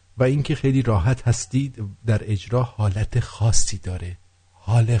 و اینکه خیلی راحت هستید در اجرا. حالت خاصی داره،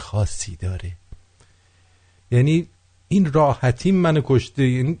 حال خاصی داره. یعنی این راحتی منو کشته.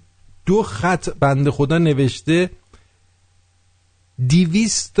 یعنی 2 خط بنده خدا نوشته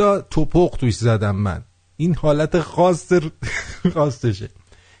 200 تا توپق توش زدم من. این حالت خاصشه.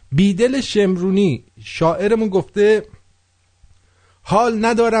 بیدل شمرونی شاعرمون گفته حال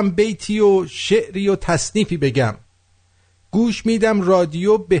ندارم بیتی و شعری و تصنیفی بگم، گوش میدم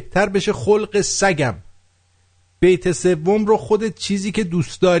رادیو بهتر بشه خلق سگم. بیت سوم رو خودت چیزی که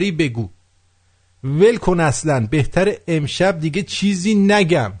دوست داری بگو، ول کن اصلا بهتر امشب دیگه چیزی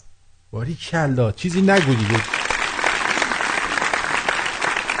نگم. باری کلا چیزی نگو دیگه.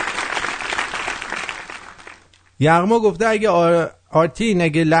 یغما گفته اگه آرتین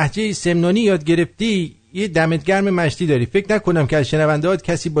اگه لهجه سمنانی یاد گرفتی یه دمت گرم مشتی داری. فکر نکنم که از شنوندهات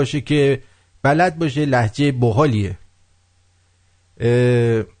کسی باشه که بلد باشه لهجه باحالیه.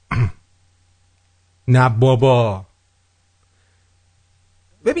 نه بابا.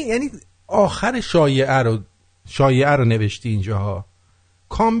 ببین یعنی آخر شایعه رو نوشتی اینجاها.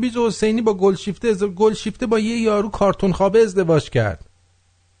 کامبیز حسینی با گلشیفته با یه یارو کارتون خوابه ازدواج کرد.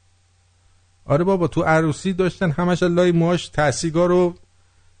 آره بابا تو عروسی داشتن همش لای موهاش تحصیگا رو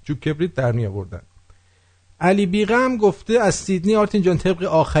جو کبریت در می آوردن. علی بیغه هم گفته از سیدنی آرتین جان طبق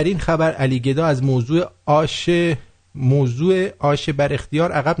آخرین خبر علی گدا از موضوع آش بر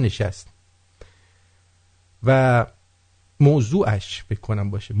اختیار عقب نشست و موضوعش بکنم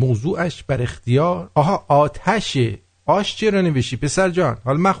باشه موضوعش بر اختیار. آها آتشه. آش چرا نوشتی پسر جان؟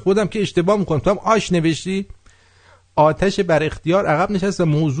 حالا من خودم که اشتباه میکنم تو هم آش نوشتی. آتش بر اختیار عقب نشست و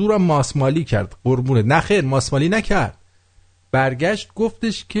موضوع را ماسمالی کرد. قربونه. نه خیر ماسمالی نکرد. برگشت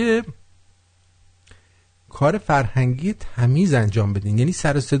گفتش که کار فرهنگی تمیز انجام بدین، یعنی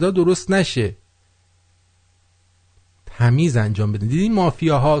سر صدا درست نشه، تمیز انجام بدین. دیدین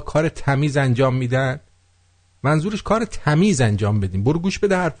مافیاها کار تمیز انجام میدن؟ منظورش کار تمیز انجام بدین. برو گوش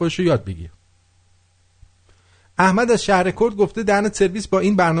بده حرفاشو یاد بگیر. احمد از شهر کرد گفته دهنت سرویس با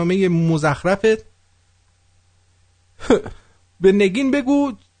این برنامه مزخرفت. به نگین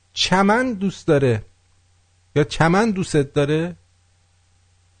بگو چمن دوست داره یا چمن دوست داره.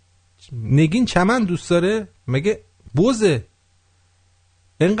 نگین چمن دوست داره؟ مگه بوزه؟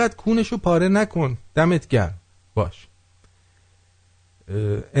 اینقدر کونشو پاره نکن. دمت گرم. باش.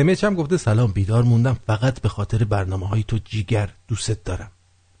 امچ هم گفته سلام بیدار موندم فقط به خاطر برنامه های تو جیگر دوست دارم.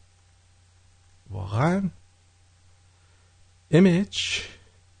 واقعا امچ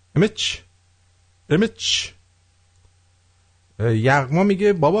یغما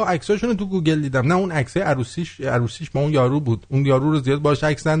میگه بابا عکساشونو تو گوگل دیدم. نه اون عکسای عروسیش با اون یارو بود. اون یارو رو زیاد باهاش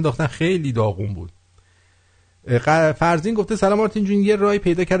عکس انداختن، خیلی داغون بود. فرزین گفته سلام آرتین جون، یه راهی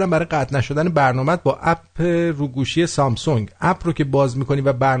پیدا کردم برای قطع نشدن برنامه‌ات با اپ رو گوشی سامسونگ. اپ رو که باز میکنی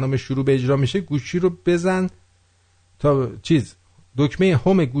و برنامه شروع به اجرا میشه گوشی رو بزن تا دکمه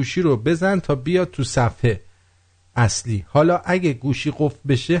هوم گوشی رو بزن تا بیاد تو صفحه اصلی. حالا اگه گوشی قفل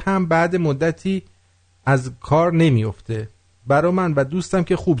بشه هم بعد مدتی از کار نمیفته. برای من و دوستم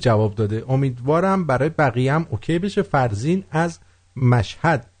که خوب جواب داده. امیدوارم برای بقیه هم اوکی بشه. فرزین از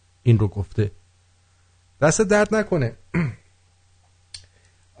مشهد این رو گفته. دست درد نکنه.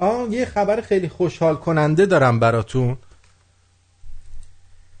 یه خبر خیلی خوشحال کننده دارم براتون.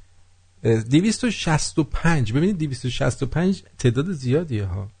 265 ببینید 265 تعداد زیادیه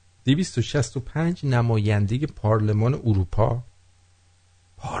ها. 265 نماینده پارلمان اروپا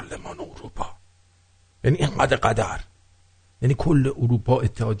یعنی اینقدر قدر، یعنی کل اروپا،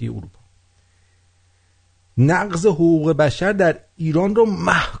 اتحادیه اروپا، نقض حقوق بشر در ایران رو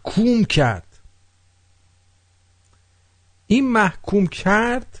محکوم کرد. این محکوم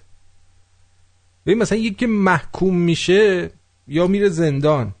کرد، ببین مثلا یکی که محکوم میشه یا میره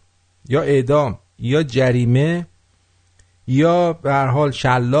زندان یا اعدام یا جریمه یا به هر حال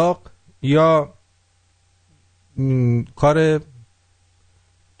شلاق یا کار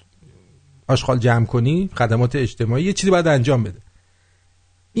آشغال جمع کنی، خدمات اجتماعی، یه چیزی باید انجام بده.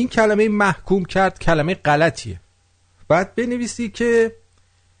 این کلمه محکوم کرد کلمه غلطیه. باید بنویسی که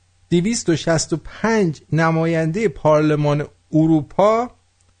 265 نماینده پارلمان اروپا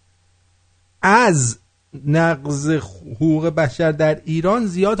از نقض حقوق بشر در ایران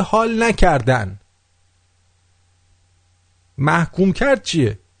زیاد حال نکردن. محکوم کرد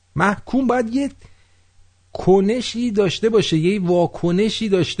چیه؟ محکوم باید یه کنشی داشته باشه، یه واکنشی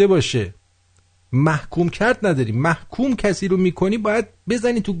داشته باشه. محکوم کرد نداری. محکوم کسی رو میکنی باید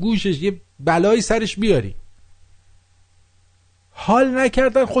بزنی تو گوشش، یه بلایی سرش بیاری. حال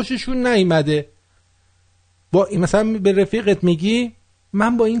نکردن، خوششون نیامده. با مثلا به رفیقت میگی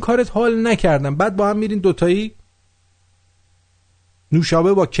من با این کارت حال نکردم، بعد با هم میرین دوتایی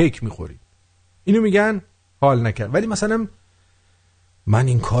نوشابه با کیک میخورید، اینو میگن حال نکرد. ولی مثلا من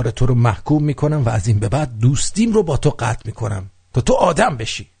این کار تو رو محکوم میکنم و از این به بعد دوستیم رو با تو قطع میکنم تا تو آدم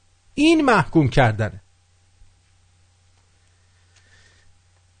بشی. این محکوم کردنه.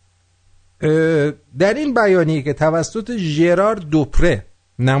 در این بیانیه که توسط ژرار دوپره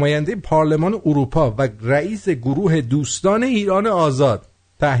نماینده پارلمان اروپا و رئیس گروه دوستان ایران آزاد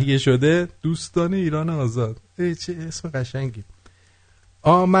تهیه شده، دوستان ایران آزاد، چه اسم قشنگی،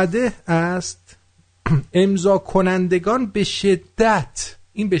 آمده است امضا کنندگان به شدت،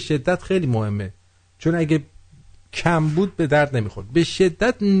 این به شدت خیلی مهمه چون اگه کم بود به درد نمیخورد، به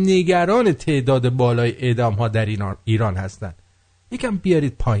شدت نگران تعداد بالای اعدام ها در ایران هستند. یکم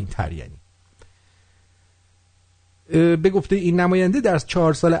بیارید پایین تر. یعنی به گفته این نماینده در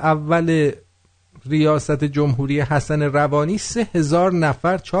 4 سال اول ریاست جمهوری حسن روانی 3000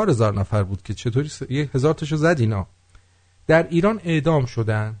 نفر 4000 نفر بود که چطوری 1000 تاشو زد اینا در ایران اعدام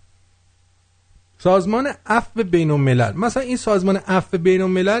شدن. سازمان عفو بین الملل، مثلا این سازمان عفو بین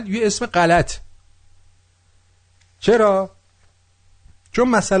الملل یه اسم غلط. چرا؟ چون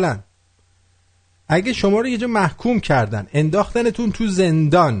مثلا اگه شما رو یه جا محکوم کردن انداختنتون تو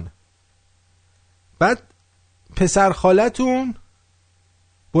زندان، بعد پسر خالتون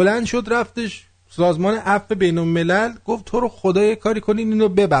بلند شد رفتش سازمان عفو بین الملل گفت تو رو خدا یه کاری کنین اینو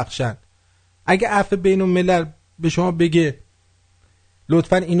ببخشن، اگه عفو بین الملل به شما بگه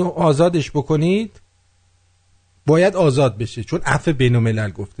لطفاً اینو آزادش بکنید، باید آزاد بشه چون عفو بین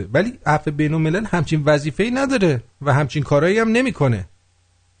الملل گفته. ولی عفو بین الملل همچین وظیفه‌ای نداره و همچین کارایی هم نمیکنه.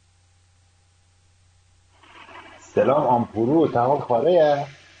 سلام آمپورو تمام خاله.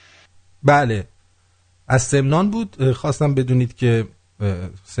 بله از سمنان بود. خواستم بدونید که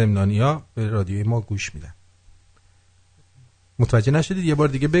سمنانیا به رادیوی ما گوش میدن. متوجه نشدید؟ یه بار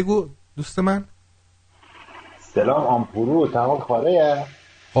دیگه بگو دوست من. سلام آمپورو تمام خاله.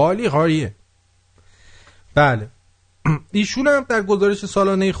 خالیه. بله ایشون هم در گزارش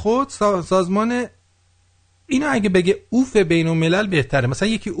سالانه خود سازمان اینا اگه بگه اوف بین الملل بهتره، مثلا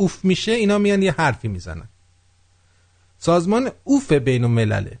یکی اوف میشه اینا میان یه حرفی میزنن. سازمان اوف بین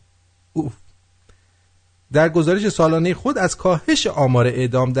الملله. اوف در گزارش سالانه خود از کاهش آمار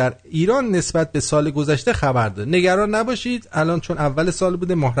اعدام در ایران نسبت به سال گذشته خبر داد. نگران نباشید، الان چون اول سال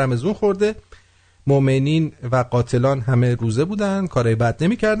بوده ماه رمضان خورده، مؤمنین و قاتلان همه روزه بودن، کارای بد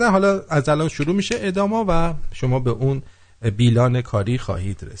نمی کردن، حالا از الان شروع میشه اعداما و شما به اون بیلان کاری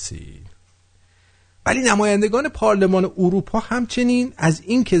خواهید رسید. ولی نمایندگان پارلمان اروپا همچنین از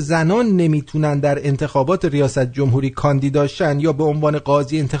این که زنان نمیتونن در انتخابات ریاست جمهوری کاندیدا شن یا به عنوان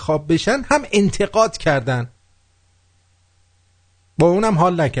قاضی انتخاب بشن هم انتقاد کردن، با اونم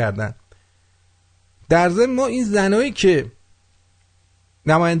حال نکردن. در ضمن ما این زنایی که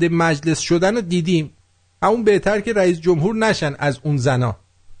نماینده مجلس شدن رو دیدیم، همون بهتر که رئیس جمهور نشن از اون زنا.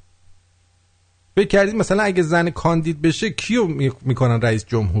 فکر کردید مثلا اگه زن کاندید بشه کیو میکنن رئیس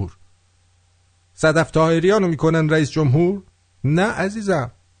جمهور؟ صدف طاهریانو میکنن رئیس جمهور؟ نه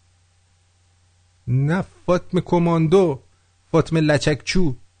عزیزم، نه فاطمه کماندو، فاطمه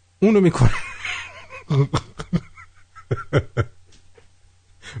لچکچو اونو میکنن.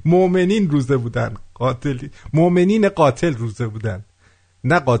 مؤمنین روزه بودن، مؤمنین قاتل روزه بودن،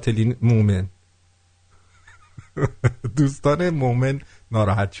 نه قاتلین مومن. دوستان مومن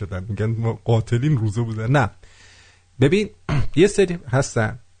ناراحت شدن میگن قاتلین روزه بودن. نه ببین یه سری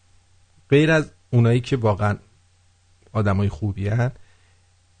هستن غیر از اونایی که واقعا آدمای خوبی هن،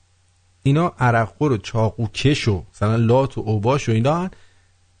 اینا عرقخور و چاقوکش و مثلا لات و اوباش و اینا هن.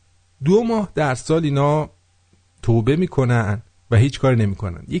 2 ماه در سال اینا توبه میکنن و هیچ کاری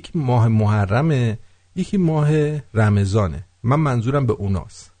نمیکنن. یکی ماه محرمه، یکی ماه رمضانه. من منظورم به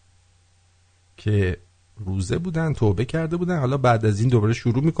اوناست که روزه بودن، توبه کرده بودن، حالا بعد از این دوباره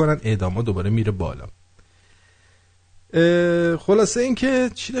شروع میکنن، اعداما دوباره میره بالا. خلاصه این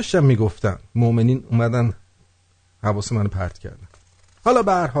که چی داشتم میگفتم، مؤمنین اومدن حواس منو پرت کردن. حالا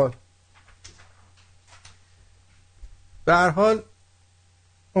به هر حال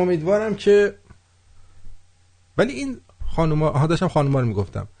امیدوارم که، ولی این خانوما داشتم خانوما رو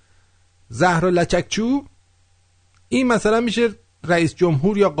میگفتم، زهرا لچکچو این مثلا میشه رئیس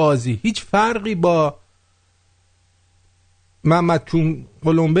جمهور یا قاضی، هیچ فرقی با محمد کون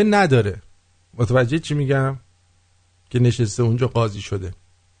قلمبه نداره. متوجه چی میگم؟ که نشسته اونجا قاضی شده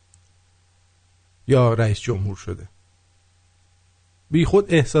یا رئیس جمهور شده. بی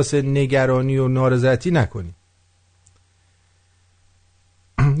خود احساس نگرانی و نارضایتی نکنی.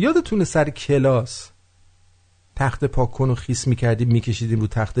 یادتونه سر کلاس تخت پاک کن و خیس میکردیم میکشیدیم رو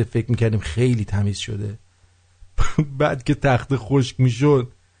تخت، فکر میکردیم خیلی تمیز شده، بعد که تخت خشک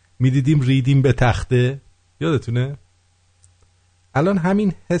میشد میدیدیم ریدیم به تخته. یادتونه؟ الان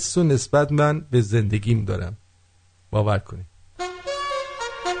همین حس و نسبت من به زندگیم دارم، باور کنید.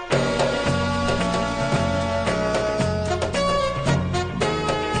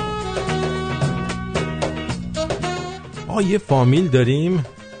 یه فامیل داریم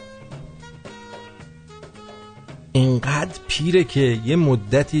اینقدر پیره که یه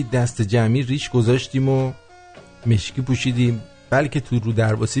مدتی دست جمعی ریش گذاشتیم و مشکی پوشیدیم بلکه تو رو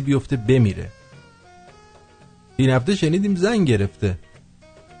درواسی بیفته بمیره. این هفته شنیدیم زنگ گرفته.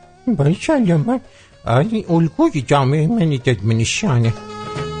 باریکلا، من این الگوی جامعه منی ددمنشانه.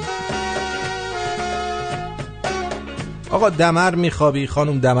 آقا دمر میخوابی،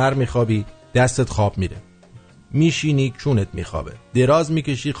 خانم دمر میخوابی، دستت خواب میره، میشینی چونت میخوابه، دراز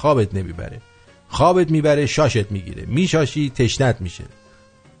میکشی خوابت نمیبره، خوابت میبره، شاشت میگیره، میشاشی تشنت میشه.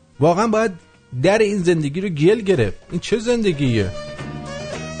 واقعا باید در این زندگی رو گل گرفت. این چه زندگیه؟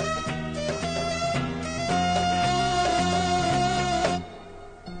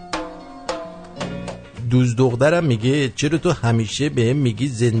 دوز دخترم میگه چرا تو همیشه بهم میگی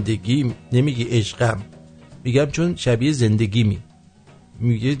زندگی نمیگی عشقم؟ میگم چون شبیه زندگی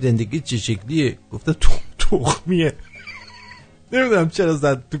میگه زندگی چه شکلیه؟ گفتم تخمیه. نمیدونم چرا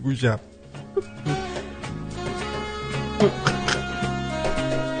زد تو گوشم.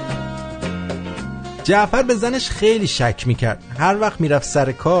 جعفر به زنش خیلی شک میکرد. هر وقت میرفت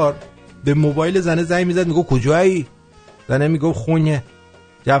سر کار به موبایل زنه زنگ میزد، میگو کجایی؟ زنه میگو خونه.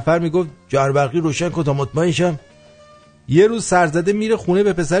 جعفر میگفت جاربرقی روشن کن تا مطمئن شم. یه روز سرزده میره خونه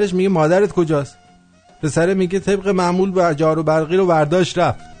به پسرش میگه مادرت کجاست؟ پسره میگه طبق معمول با جاربرقی رو برداشت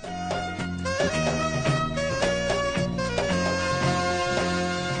رفت.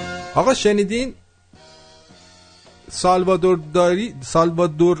 آقا شنیدین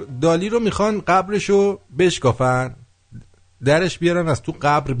سالوادور دالی رو میخوان قبرشو بشکافن، درش بیارن از تو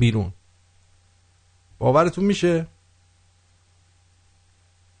قبر بیرون. باورتون میشه؟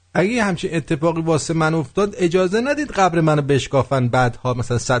 اگه همچین اتفاقی واسه من افتاد اجازه ندید قبر منو بشکافن بعدها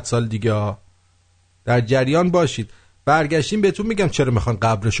مثلا 100 سال دیگه ها. در جریان باشید. برگشتیم بهتون میگم چرا میخوان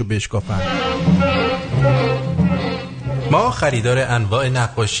قبرشو بشکافن. ما خریدار انواع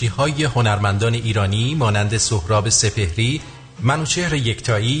نقاشی‌های هنرمندان ایرانی مانند سهراب سپهری، منوچهر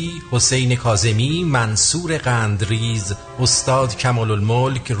یکتایی، حسین کاظمی، منصور قندریز، استاد کمال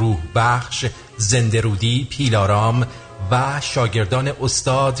الملک، روح بخش، زندرودی، پیلارام و شاگردان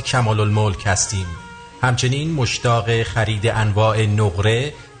استاد کمال الملک هستیم. همچنین مشتاق خرید انواع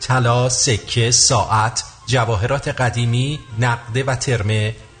نقره، طلا، سکه، ساعت، جواهرات قدیمی، نقده و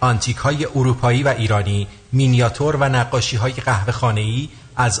ترمه، آنتیک‌های اروپایی و ایرانی، مینیاتور و نقاشی‌های قهوه‌خانه‌ای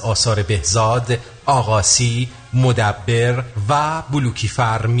از آثار بهزاد، آقاسی، مدبر و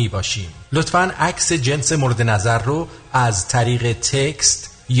بلوکیفر میباشیم. لطفاً عکس جنس مورد نظر رو از طریق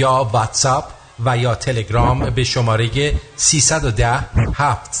تکست یا واتساپ و یا تلگرام به شماره 310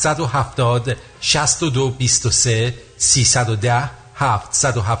 770 6223 310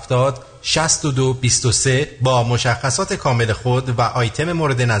 770 6223 با مشخصات کامل خود و آیتم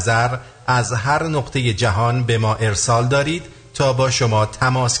مورد نظر از هر نقطه جهان به ما ارسال دارید تا با شما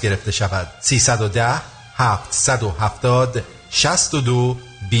تماس گرفته شود. 310 770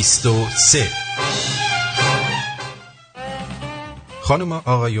 6223. خانم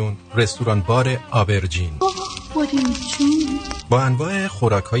آقایون، رستوران بار آبرجین با انواع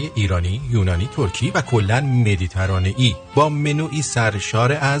خوراک‌های ایرانی، یونانی، ترکی و کلاً مدیترانه‌ای با منوی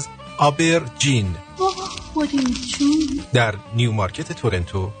سرشار از آبرجین در نیو مارکت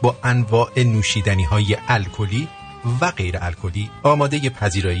تورنتو با انواع نوشیدنی‌های الکلی و غیر الکلی آماده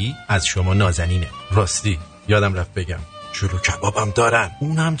پذیرایی از شما نازنینه. راستی یادم رفت بگم چلو کبابم دارن.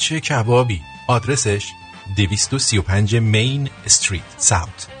 اونم چه کبابی؟ آدرسش 235 مین استریت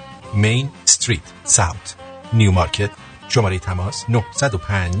ساوت، مین استریت ساوت، نیو مارکت. شماره تماس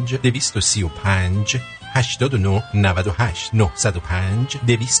 905 235 89 98 905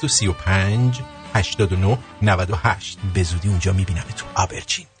 235 89 98. به زودی اونجا میبینم تو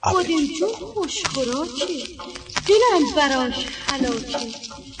آبرجین. بادمجون خوشخوراکه، دلم براش حلاکه.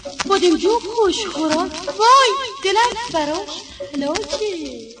 بادمجون خوشخوراک، وای دلم براش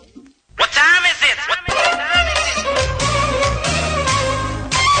حلاکه. What time is it?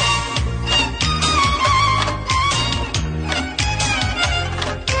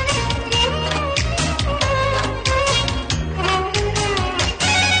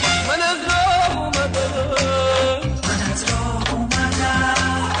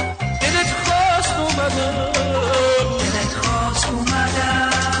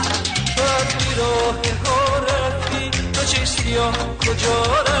 کجا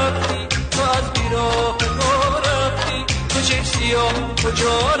رفتی تو از بیراه ما رفتی تو چشیا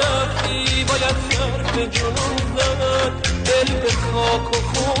کجا رفتی باید سر به جنون زد دل به خاک و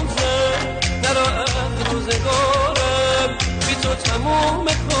خون زد نرا از روزگارم بی تو تموم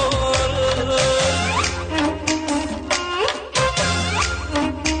کارم.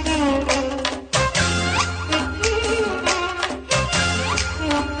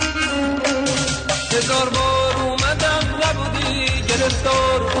 هزار بار اومدم نبودی،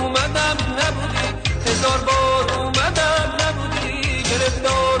 گرفتار اومدم نبودی، هزار بار اومدم نبودی،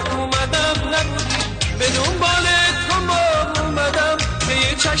 گرفتار اومدم نبودی، به دنبال تو ما اومدم، به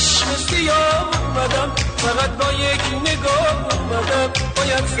یه چشم سیاه اومدم، فقط با یک نگاه اومدم،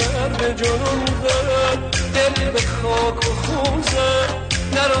 باید سر به جنون زد دل به خاک و خون زد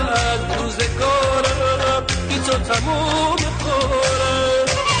نرو از روزگارم بی تو تموم کارم.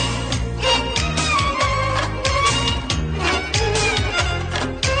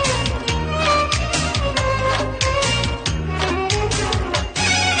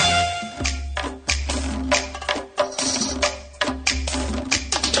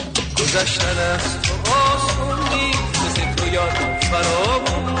 از تو آسون نیست، مثل تو یار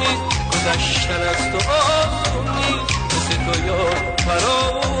فراوون نیست. گذشتن از تو آسون نیست، مثل تو یار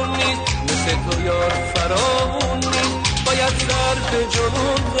فراوون نیست، مثل تو یار فراوون نیست. باید سر به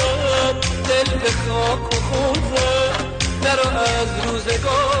جنون زد، دل به خاک و خون زد، نرو از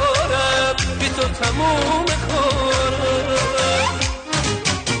روزگارم بی تو تموم کارم.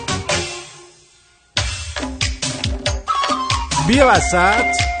 بیا وسط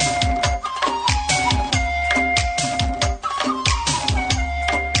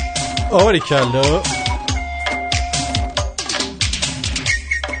آریکالو.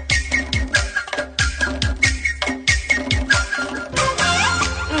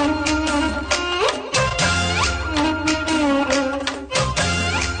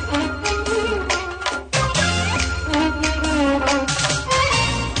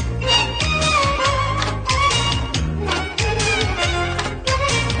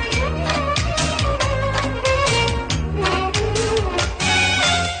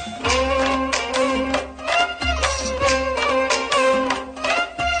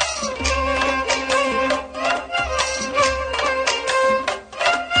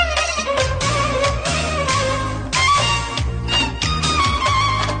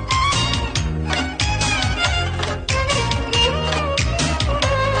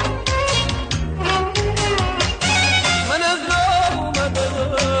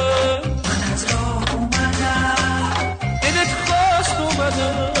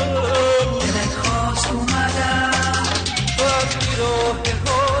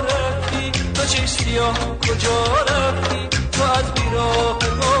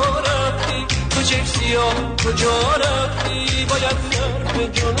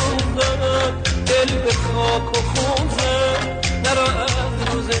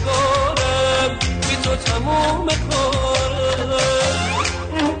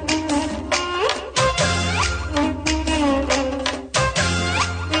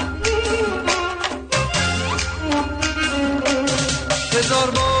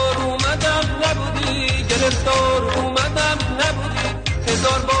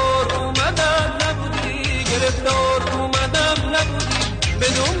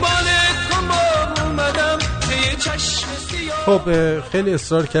 خب خیلی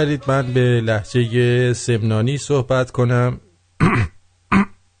اصرار کردید من به لهجه سمنانی صحبت کنم.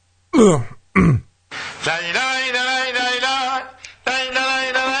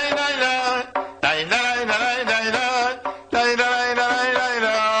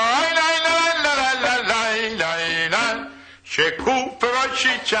 شکوفه و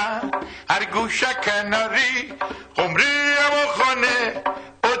شیچن هر گوشه کناری قمری و خانه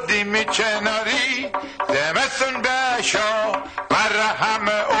و دیمی چناری زمستون بشا بر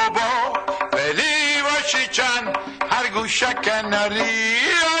همه اوبا ولی و شیچن هر گوشه کناری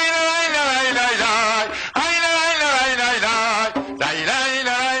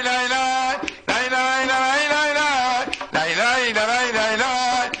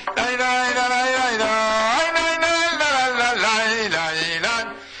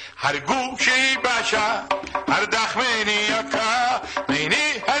هر گوشی باشه هر دخمینی یکا مینی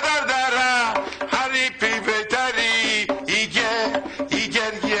هدر داره هری پیوتری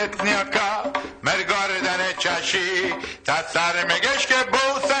ایگر یت نیکا مرگاردن چشی تا سر مگش که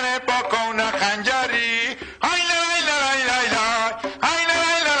بوسن با کونه خنجری های لای لای لای لای های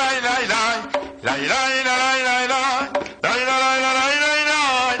لای لای لای لای لای لای لای لای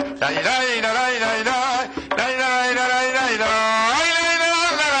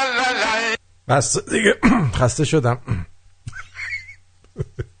بس دیگه خسته شدم.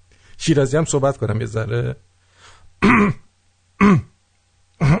 شیرازی هم صحبت کنم یه ذره.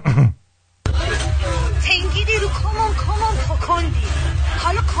 تنگیدی رو کمان پکندی،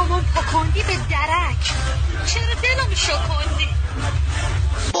 حالا کمان پکندی به درک، چرا دلم شکندی؟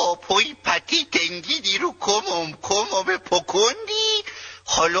 با پوی پتی تنگیدی رو کمان پکندی،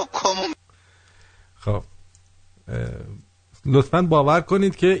 حالا کمان. خب لطفاً باور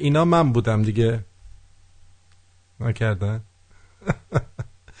کنید که اینا من بودم دیگه، نکردن.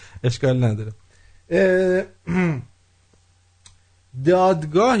 اشکال نداره.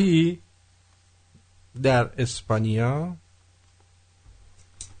 دادگاهی در اسپانیا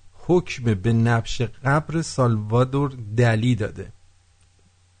حکم به نبش قبر سالوادور دالی داده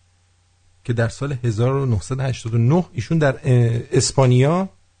که در سال 1989 ایشون در اسپانیا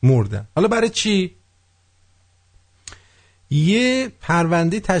مردن. حالا برای چی؟ یه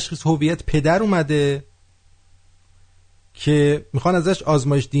پرونده تشخیص هویت پدر اومده که میخوان ازش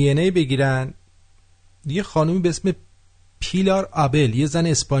آزمایش دی ان ای بگیرن. یه خانومی به اسم پیلار آبل، یه زن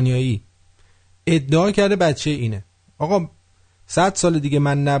اسپانیایی، ادعا کرده بچه اینه. آقا 100 سال دیگه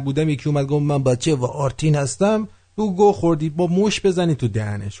من نبودم یکی اومد گفت من بچه و آرتین هستم، تو گو خوردید با مش بزنید تو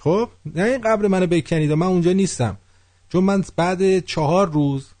دهنش. خب نه این قبر منو بکنید، من اونجا نیستم. چون من بعد 4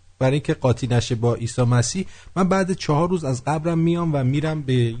 روز برای اینکه قاطی نشه با عیسی مسیح، من بعد 4 روز از قبرم میام و میرم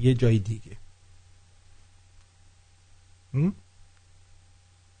به یه جای دیگه.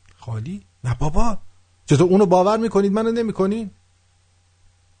 خالی؟ نه بابا، چطور اونو باور میکنید منو نمیکنید؟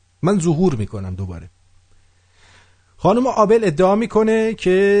 من ظهور میکنم دوباره. خانم آبل ادعا میکنه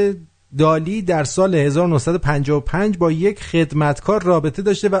که دالی در سال 1955 با یک خدمتکار رابطه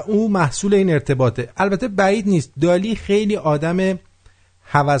داشته و او محصول این ارتباطه. البته بعید نیست، دالی خیلی آدم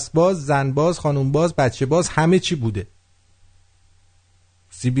هوسباز، زنباز، خانومباز، بچه باز، همه چی بوده.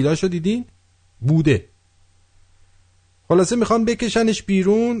 سیبیلاشو دیدین؟ بوده. خلاصه میخوان بکشنش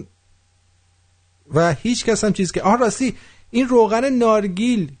بیرون و هیچ کس هم چیز که راستی این روغن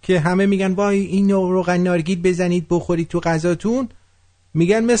نارگیل که همه میگن وای این روغن نارگیل بزنید بخورید تو غذاتون،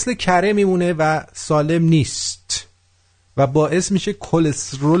 میگن مثل کره میمونه و سالم نیست و باعث میشه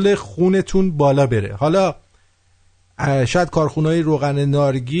کلسترول خونتون بالا بره. حالا شاید کارخونه‌های روغن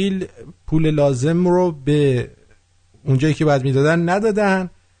نارگیل پول لازم رو به اونجایی که باید میدادن ندادن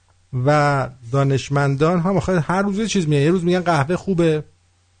و دانشمندان هم هر روز چیز میگن. یه روز میگن قهوه خوبه،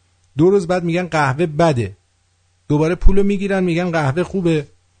 2 روز بعد میگن قهوه بده، دوباره پولو میگیرن میگن قهوه خوبه،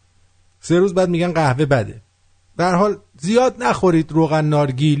 3 روز بعد میگن قهوه بده. به هر حال زیاد نخورید روغن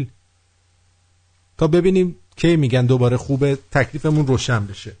نارگیل تا ببینیم کی میگن دوباره خوبه، تکلیفمون روشن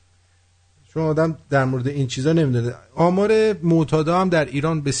بشه. چون آدم در مورد این چیزا نمیدونه. آمار معتادا هم در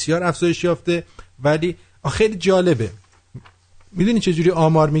ایران بسیار افزایش یافته، ولی خیلی جالبه. میدونی چه جوری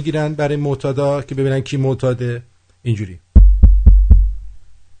آمار میگیرن برای معتادا که ببینن کی معتاده؟ اینجوری: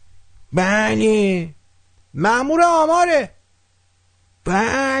 بله مأمور آماره،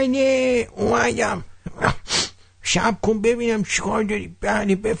 بله اومدم، شب کن ببینم چیکار داری.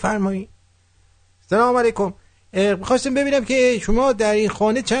 بله بفرمایید. سلام علیکم، می‌خواستم ببینم که شما در این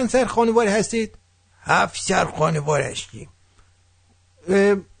خانه چند سر خانوار هستید؟ 7 سر خانوار هستیم.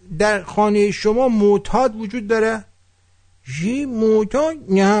 در خانه شما معتاد وجود داره؟ چی معتاد؟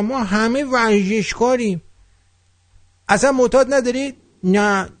 نه ما همه ورزشکاریم. اصلا معتاد ندارید؟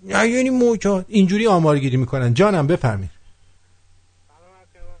 نه یعنی معتاد. اینجوری آمارگیری میکنن. جانم بفرمایید.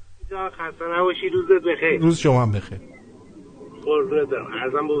 جان خسته نباشی، روزت بخیر. روز شما هم بخیر. قربونت برم.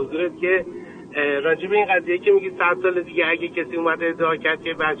 عرضم به حضورت که راجع به این قضیه که میگی 100 سال دیگه اگه کسی اومده ادعا کرد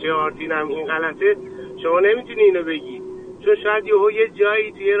که بچه آرتین هم این غلطه، شما نمیتونی اینو بگی، چون شاید یه جایی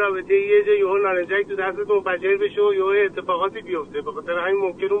توی رابطه یه جایی یهو نارنجک تو دستت منفجر بشه و یهو اتفاقاتی بیفته، به خاطر همین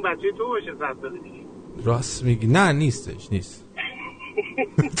ممکن اون بچه تو باشه 100 سال دیگه. راست میگی. نه نیستش، نیست.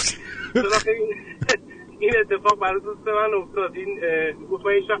 این اتفاق برای دوست من افتاد. این گفت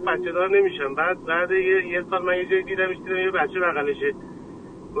من هیچ وقت بچه دار نمیشم. بعد یه سال من یه جایی دیدم یه بچه بغلشه،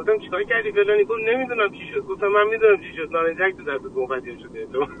 گفتم چیکار کردی فلانی؟ گفت نمیدونم چی شد. گفتم من میدونم چی شد، نارنجک تو دستت منفجر شده.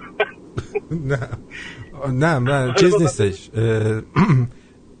 نه چیز نیستش.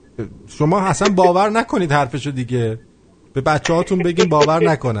 شما اصلا باور نکنید حرفشو دیگه، به بچه هاتون بگین باور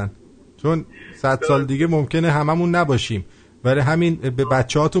نکنن، چون 100 سال دیگه ممکنه هممون نباشیم. برای همین به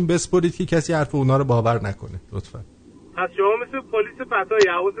بچه هاتون بسپرید که کسی حرف اونا رو باور نکنه لطفا. پس شما مثل پلیس فتایی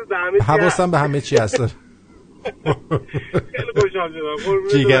حواسم به همه چی هست. خیلی خوشحال شدم.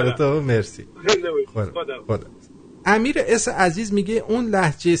 جیگرتو مرسی. خدا. امیر اس عزیز میگه اون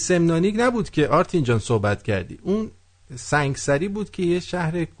لهجه سمنانی نبود که آرتین جان صحبت کردی، اون سنگسری بود که یه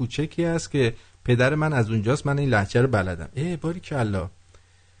شهر کوچکی هست که پدر من از اونجاست، من این لهجه رو بلدم. باریکالله.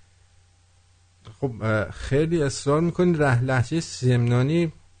 خب خیلی اصرار میکنی لهجه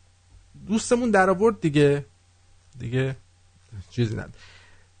سمنانی، دوستمون در آورد دیگه چیزی نداره.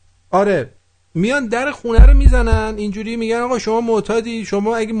 آره میان در خونه رو میزنن اینجوری، میگن آقا شما معتادی،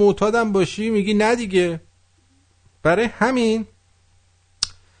 شما اگه معتادم باشی میگی نه دیگه.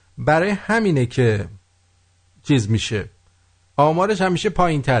 برای همینه که چیز میشه، آمارش همیشه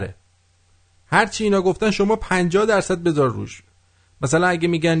پایین تره. هرچی اینا گفتن شما 50% بذار روش. مثلا اگه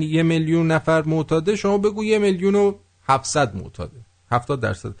میگن 1 میلیون نفر معتاده، شما بگو 1,700,000 معتاده،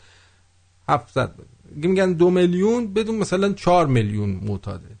 70%. 700 میگن 2 میلیون، بدون مثلا 4 میلیون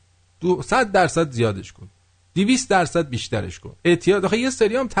معتاده، 100% زیادش کن، 200% بیشترش کن. اعتیاد آخه یه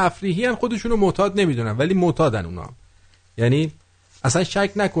سری هم تفریحی ان، خودشونو معتاد نمیدونن ولی معتادن اونا هم. یعنی اصلا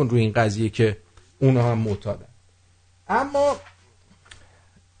شک نکن روی این قضیه که اونا هم معتادن. اما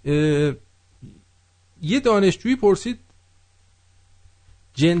یه دانشجویی پرسید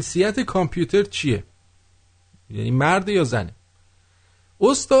جنسیت کامپیوتر چیه؟ یعنی مرد یا زنه؟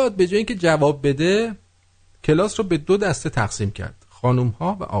 استاد به جای اینکه جواب بده کلاس رو به 2 دسته تقسیم کرد، خانوم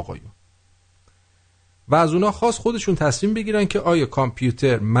ها و آقایون. و از اونا خواست خودشون تصمیم بگیرن که آیا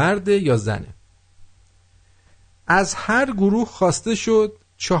کامپیوتر مرده یا زنه. از هر گروه خواسته شد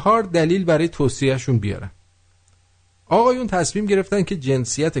 4 دلیل برای توصیهشون بیارن. آقایون تصمیم گرفتن که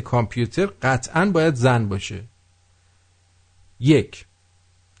جنسیت کامپیوتر قطعاً باید زن باشه. 1.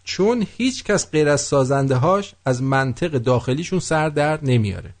 چون هیچ کس غیر از سازنده هاش از منطق داخلیشون سر در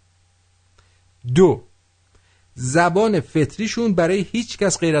نمیاره. 2. زبان فطریشون برای هیچ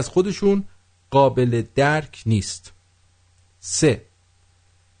کس غیر از خودشون قابل درک نیست. 3.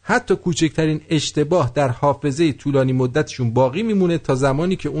 حتی کوچکترین اشتباه در حافظه طولانی مدتشون باقی میمونه تا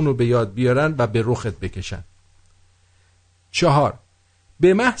زمانی که اونو به یاد بیارن و به رخت بکشن. 4.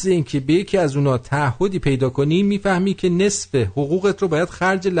 به محض اینکه به یکی از اونا تعهدی پیدا کنی میفهمی که نصف حقوقت رو باید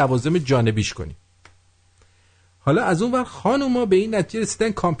خرج لوازم جانبیش کنی. حالا از اون ور خانوما به این نتیجه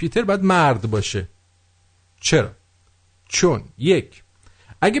رسیدن کامپیوتر باید مرد باشه. چرا؟ چون 1.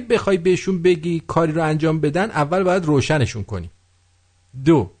 اگه بخوای بهشون بگی کاری رو انجام بدن اول باید روشنشون کنی.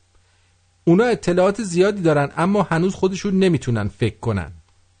 2. اونا اطلاعات زیادی دارن اما هنوز خودشون نمیتونن فکر کنن.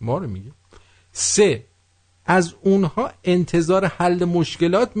 ما رو میگه. 3. از اونها انتظار حل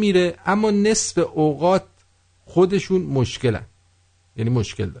مشکلات میره اما نصف اوقات خودشون مشکلن، یعنی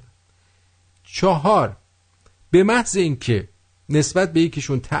مشکل دارن. 4. به محض اینکه نسبت به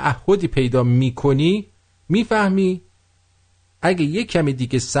یکیشون تعهدی پیدا میکنی میفهمی اگه یک کمی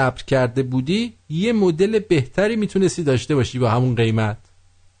دیگه صبر کرده بودی یه مدل بهتری میتونستی داشته باشی با همون قیمت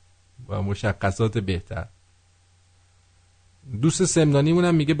با مشخصات بهتر. دوست سمنانیمون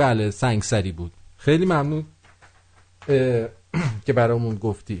هم میگه بله سنگسری بود. خیلی ممنون که برامون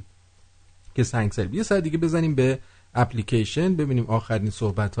گفتی که سنگسری. یه ساعت دیگه بزنیم به اپلیکیشن ببینیم آخرین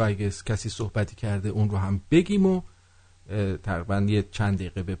صحبت ها، اگه کسی صحبتی کرده اون رو هم بگیم و تقریبا یه چند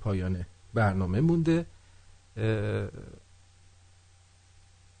دقیقه به پایان برنامه مونده.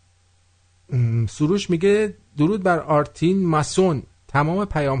 سروش میگه درود بر آرتین ماسون، تمام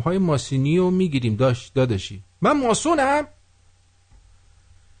پیام های ماسونی رو میگیریم داداشی. من ماسونم؟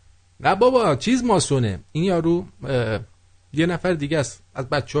 نه بابا چیز ماسونه این یارو، یه نفر دیگه است از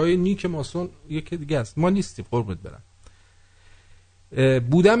بچهای نیک ماسون، یکی دیگه است، ما نیستیم قربونت برم.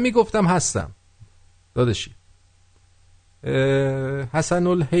 بودم میگفتم هستم داداشی. حسن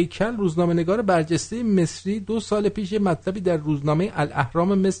الهیکل روزنامه نگار برجسته مصری 2 سال پیش یه مطلبی در روزنامه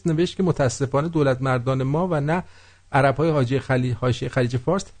الاهرام مصر نوشت که متاسفانه دولت مردان ما و نه عرب‌های حاشیه خلیج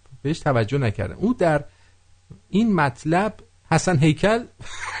فارس بهش توجه نکردن. او در این مطلب حسن هیکل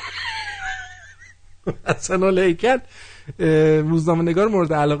حسن الهیکل روزنامه نگار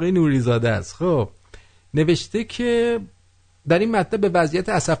مورد علاقه نوریزاده است. خب نوشته که در این مطلب به وضعیت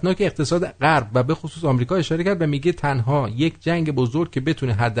اسفناک اقتصاد غرب و به خصوص آمریکا اشاره کرد و میگه تنها یک جنگ بزرگ که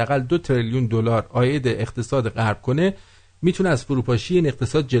بتونه حداقل 2 تریلیون دلار عاید اقتصاد غرب کنه میتونه از فروپاشی این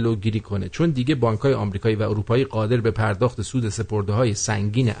اقتصاد جلوگیری کنه، چون دیگه بانک‌های آمریکایی و اروپایی قادر به پرداخت سود سپرده‌های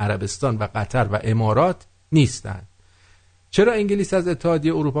سنگین عربستان و قطر و امارات نیستن. چرا انگلیس از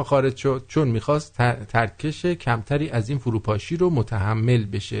اتحادیه اروپا خارج شد؟ چون میخواست ترکش کمتری از این فروپاشی رو متحمل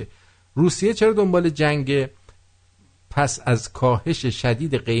بشه. روسیه چرا دنبال جنگ؟ پس از کاهش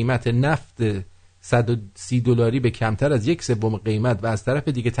شدید قیمت نفت 130 دلاری به کمتر از 1/3 قیمت و از طرف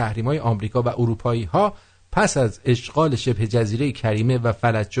دیگه تحریم‌های آمریکا و اروپایی‌ها، پس از اشغال شبه جزیره کریمه و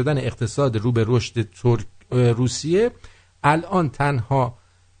فلج شدن اقتصاد رو به رشد روسیه، الان تنها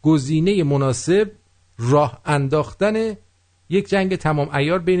گزینه مناسب راه انداختن یک جنگ تمام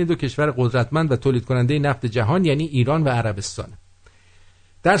عیار بین 2 کشور قدرتمند و تولید کننده نفت جهان یعنی ایران و عربستان.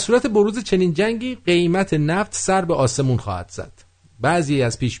 در صورت بروز چنین جنگی قیمت نفت سر به آسمون خواهد زد. بعضی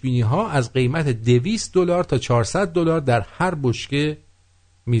از پیشبینی‌ها از قیمت 200 دلار تا 400 دلار در هر بشکه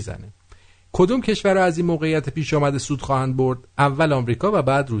میزنه. کدوم کشورها از این موقعیت پیش آمده سود خواهند برد؟ اول آمریکا و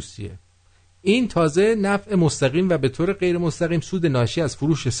بعد روسیه. این تازه نفع مستقیم و به طور غیر مستقیم سود ناشی از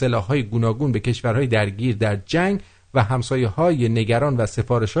فروش سلاح‌های گوناگون به کشورهای درگیر در جنگ و همسایه‌های نگران و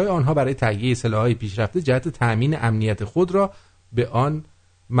سفارش‌های آنها برای تهیه سلاح‌های پیشرفته جهت تأمین امنیت خود را به آن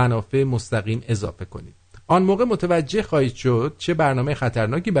منافع مستقیم اضافه کنید. آن موقع متوجه خواهید شد چه برنامه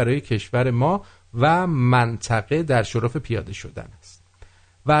خطرناکی برای کشور ما و منطقه در شرف پیاده شدن است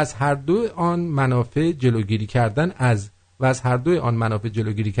و از هر دو آن منافع جلوگیری کردن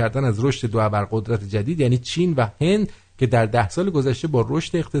از رشد 2 ابرقدرت جدید یعنی چین و هند که در 10 سال گذشته با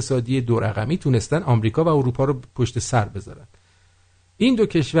رشد اقتصادی 2 رقمی تونستن آمریکا و اروپا رو پشت سر بذارن. این 2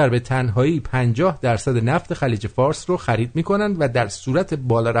 کشور به تنهایی 50% نفت خلیج فارس رو خرید میکنند و در صورت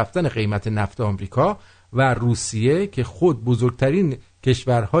بالا رفتن قیمت نفت آمریکا و روسیه که خود بزرگترین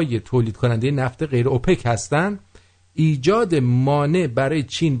کشورهای تولید کننده نفت غیر اوپک هستند، ایجاد مانع برای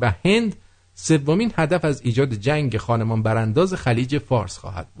چین و هند 3مین هدف از ایجاد جنگ خانمان برانداز خلیج فارس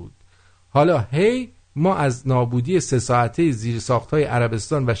خواهد بود. حالا هی ما از نابودی 3 ساعته زیرساخت‌های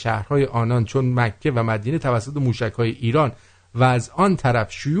عربستان و شهرهای آنان چون مکه و مدینه توسط موشک‌های ایران و از آن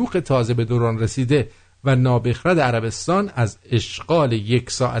طرف شیوخ تازه به دوران رسیده و نابخرد عربستان از اشغال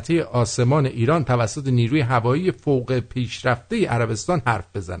 1 ساعته آسمان ایران توسط نیروی هوایی فوق پیشرفته عربستان حرف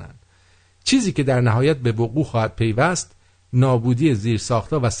بزنند. چیزی که در نهایت به وقوع خواهد پیوست نابودی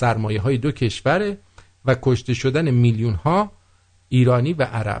زیرساخت‌ها و سرمایه‌های 2 کشور و کشته شدن میلیون‌ها ایرانی و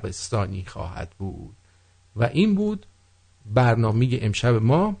عربستانی خواهد بود. و این بود برنامه امشب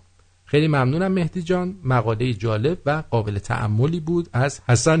ما. خیلی ممنونم مهدی جان، مقاله جالب و قابل تأملی بود از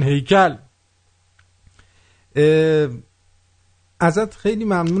حسن هیکل. ازت خیلی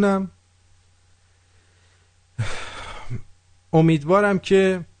ممنونم. امیدوارم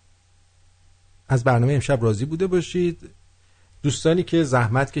که از برنامه امشب راضی بوده باشید. دوستانی که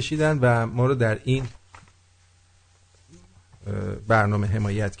زحمت کشیدن و ما رو در این برنامه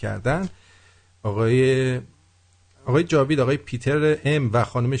حمایت کردن، آقای جاوید، آقای پیتر ام و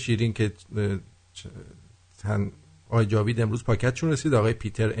خانم شیرین که آقای جاوید امروز پاکتشون رسید، آقای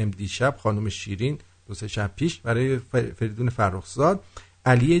پیتر ام دیشب، خانم شیرین 2-3 شب پیش، برای فریدون فرخزاد،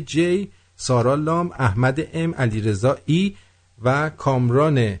 علی جی، سارا لام، احمد ام، علی رضا ای و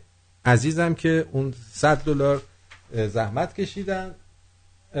کامران عزیزم که اون $100 زحمت کشیدن.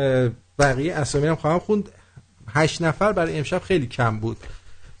 بقیه اسامی هم خواهم خوند. 8 نفر برای امشب خیلی کم بود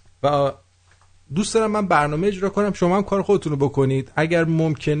و دوست دارم من برنامه اجرا کنم، شما هم کار خودتون رو بکنید. اگر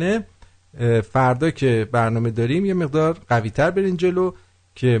ممکنه فردا که برنامه داریم یه مقدار قوی‌تر برین جلو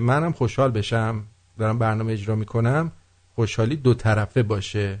که منم خوشحال بشم. دارم برنامه اجرا میکنم، خوشحالی 2 طرفه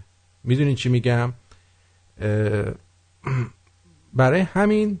باشه. میدونین چی میگم؟ برای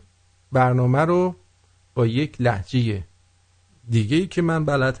همین برنامه رو با یک لهجه دیگه‌ای که من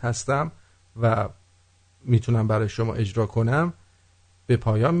بلد هستم و میتونم برای شما اجرا کنم به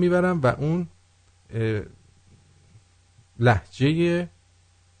پایان میبرم و اون لهجه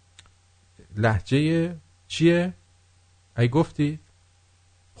چیه؟ ای گفتی؟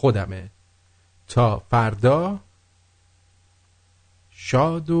 خودمه. تا فردا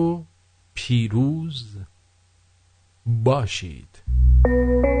شاد و پیروز باشید.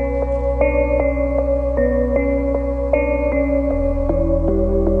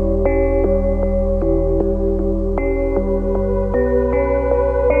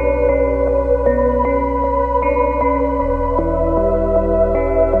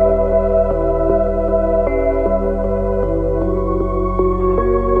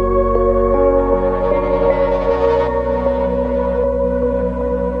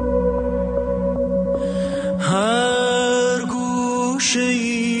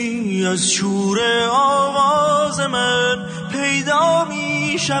 از شور آواز من پیدا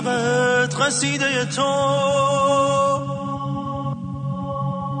می شود قصیده تو،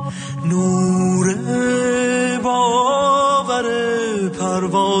 نور باور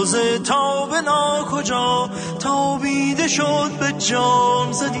پرواز تا به ناکجا تابیده شد به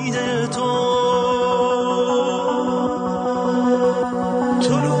جام زدیده تو.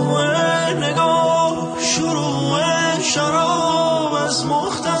 طلوع نگاه شروع شراب از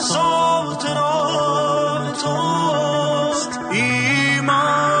مختصات راه توست،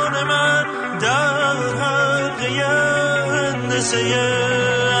 ایمان من در حلقه هندسه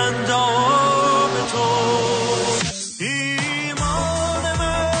اندام توست، ایمان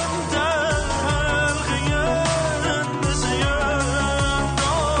من در حلقه هندسه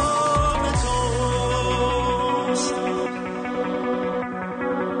اندام توست.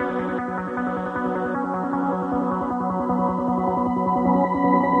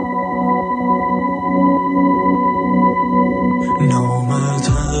 نامت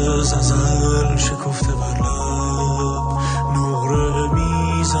از ازل شکفته بر لب، نقره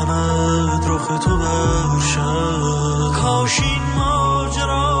میزند رخ تو بر شب. کاش این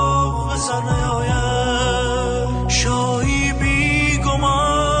ماجرا به سر نیاید، شاهی بی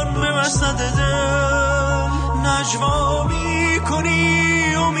گمان به مسند دل نجوا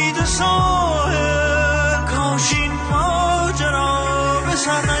میکنی امید ساحل. کاش این ماجرا به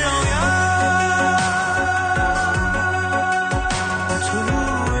سر نیاید.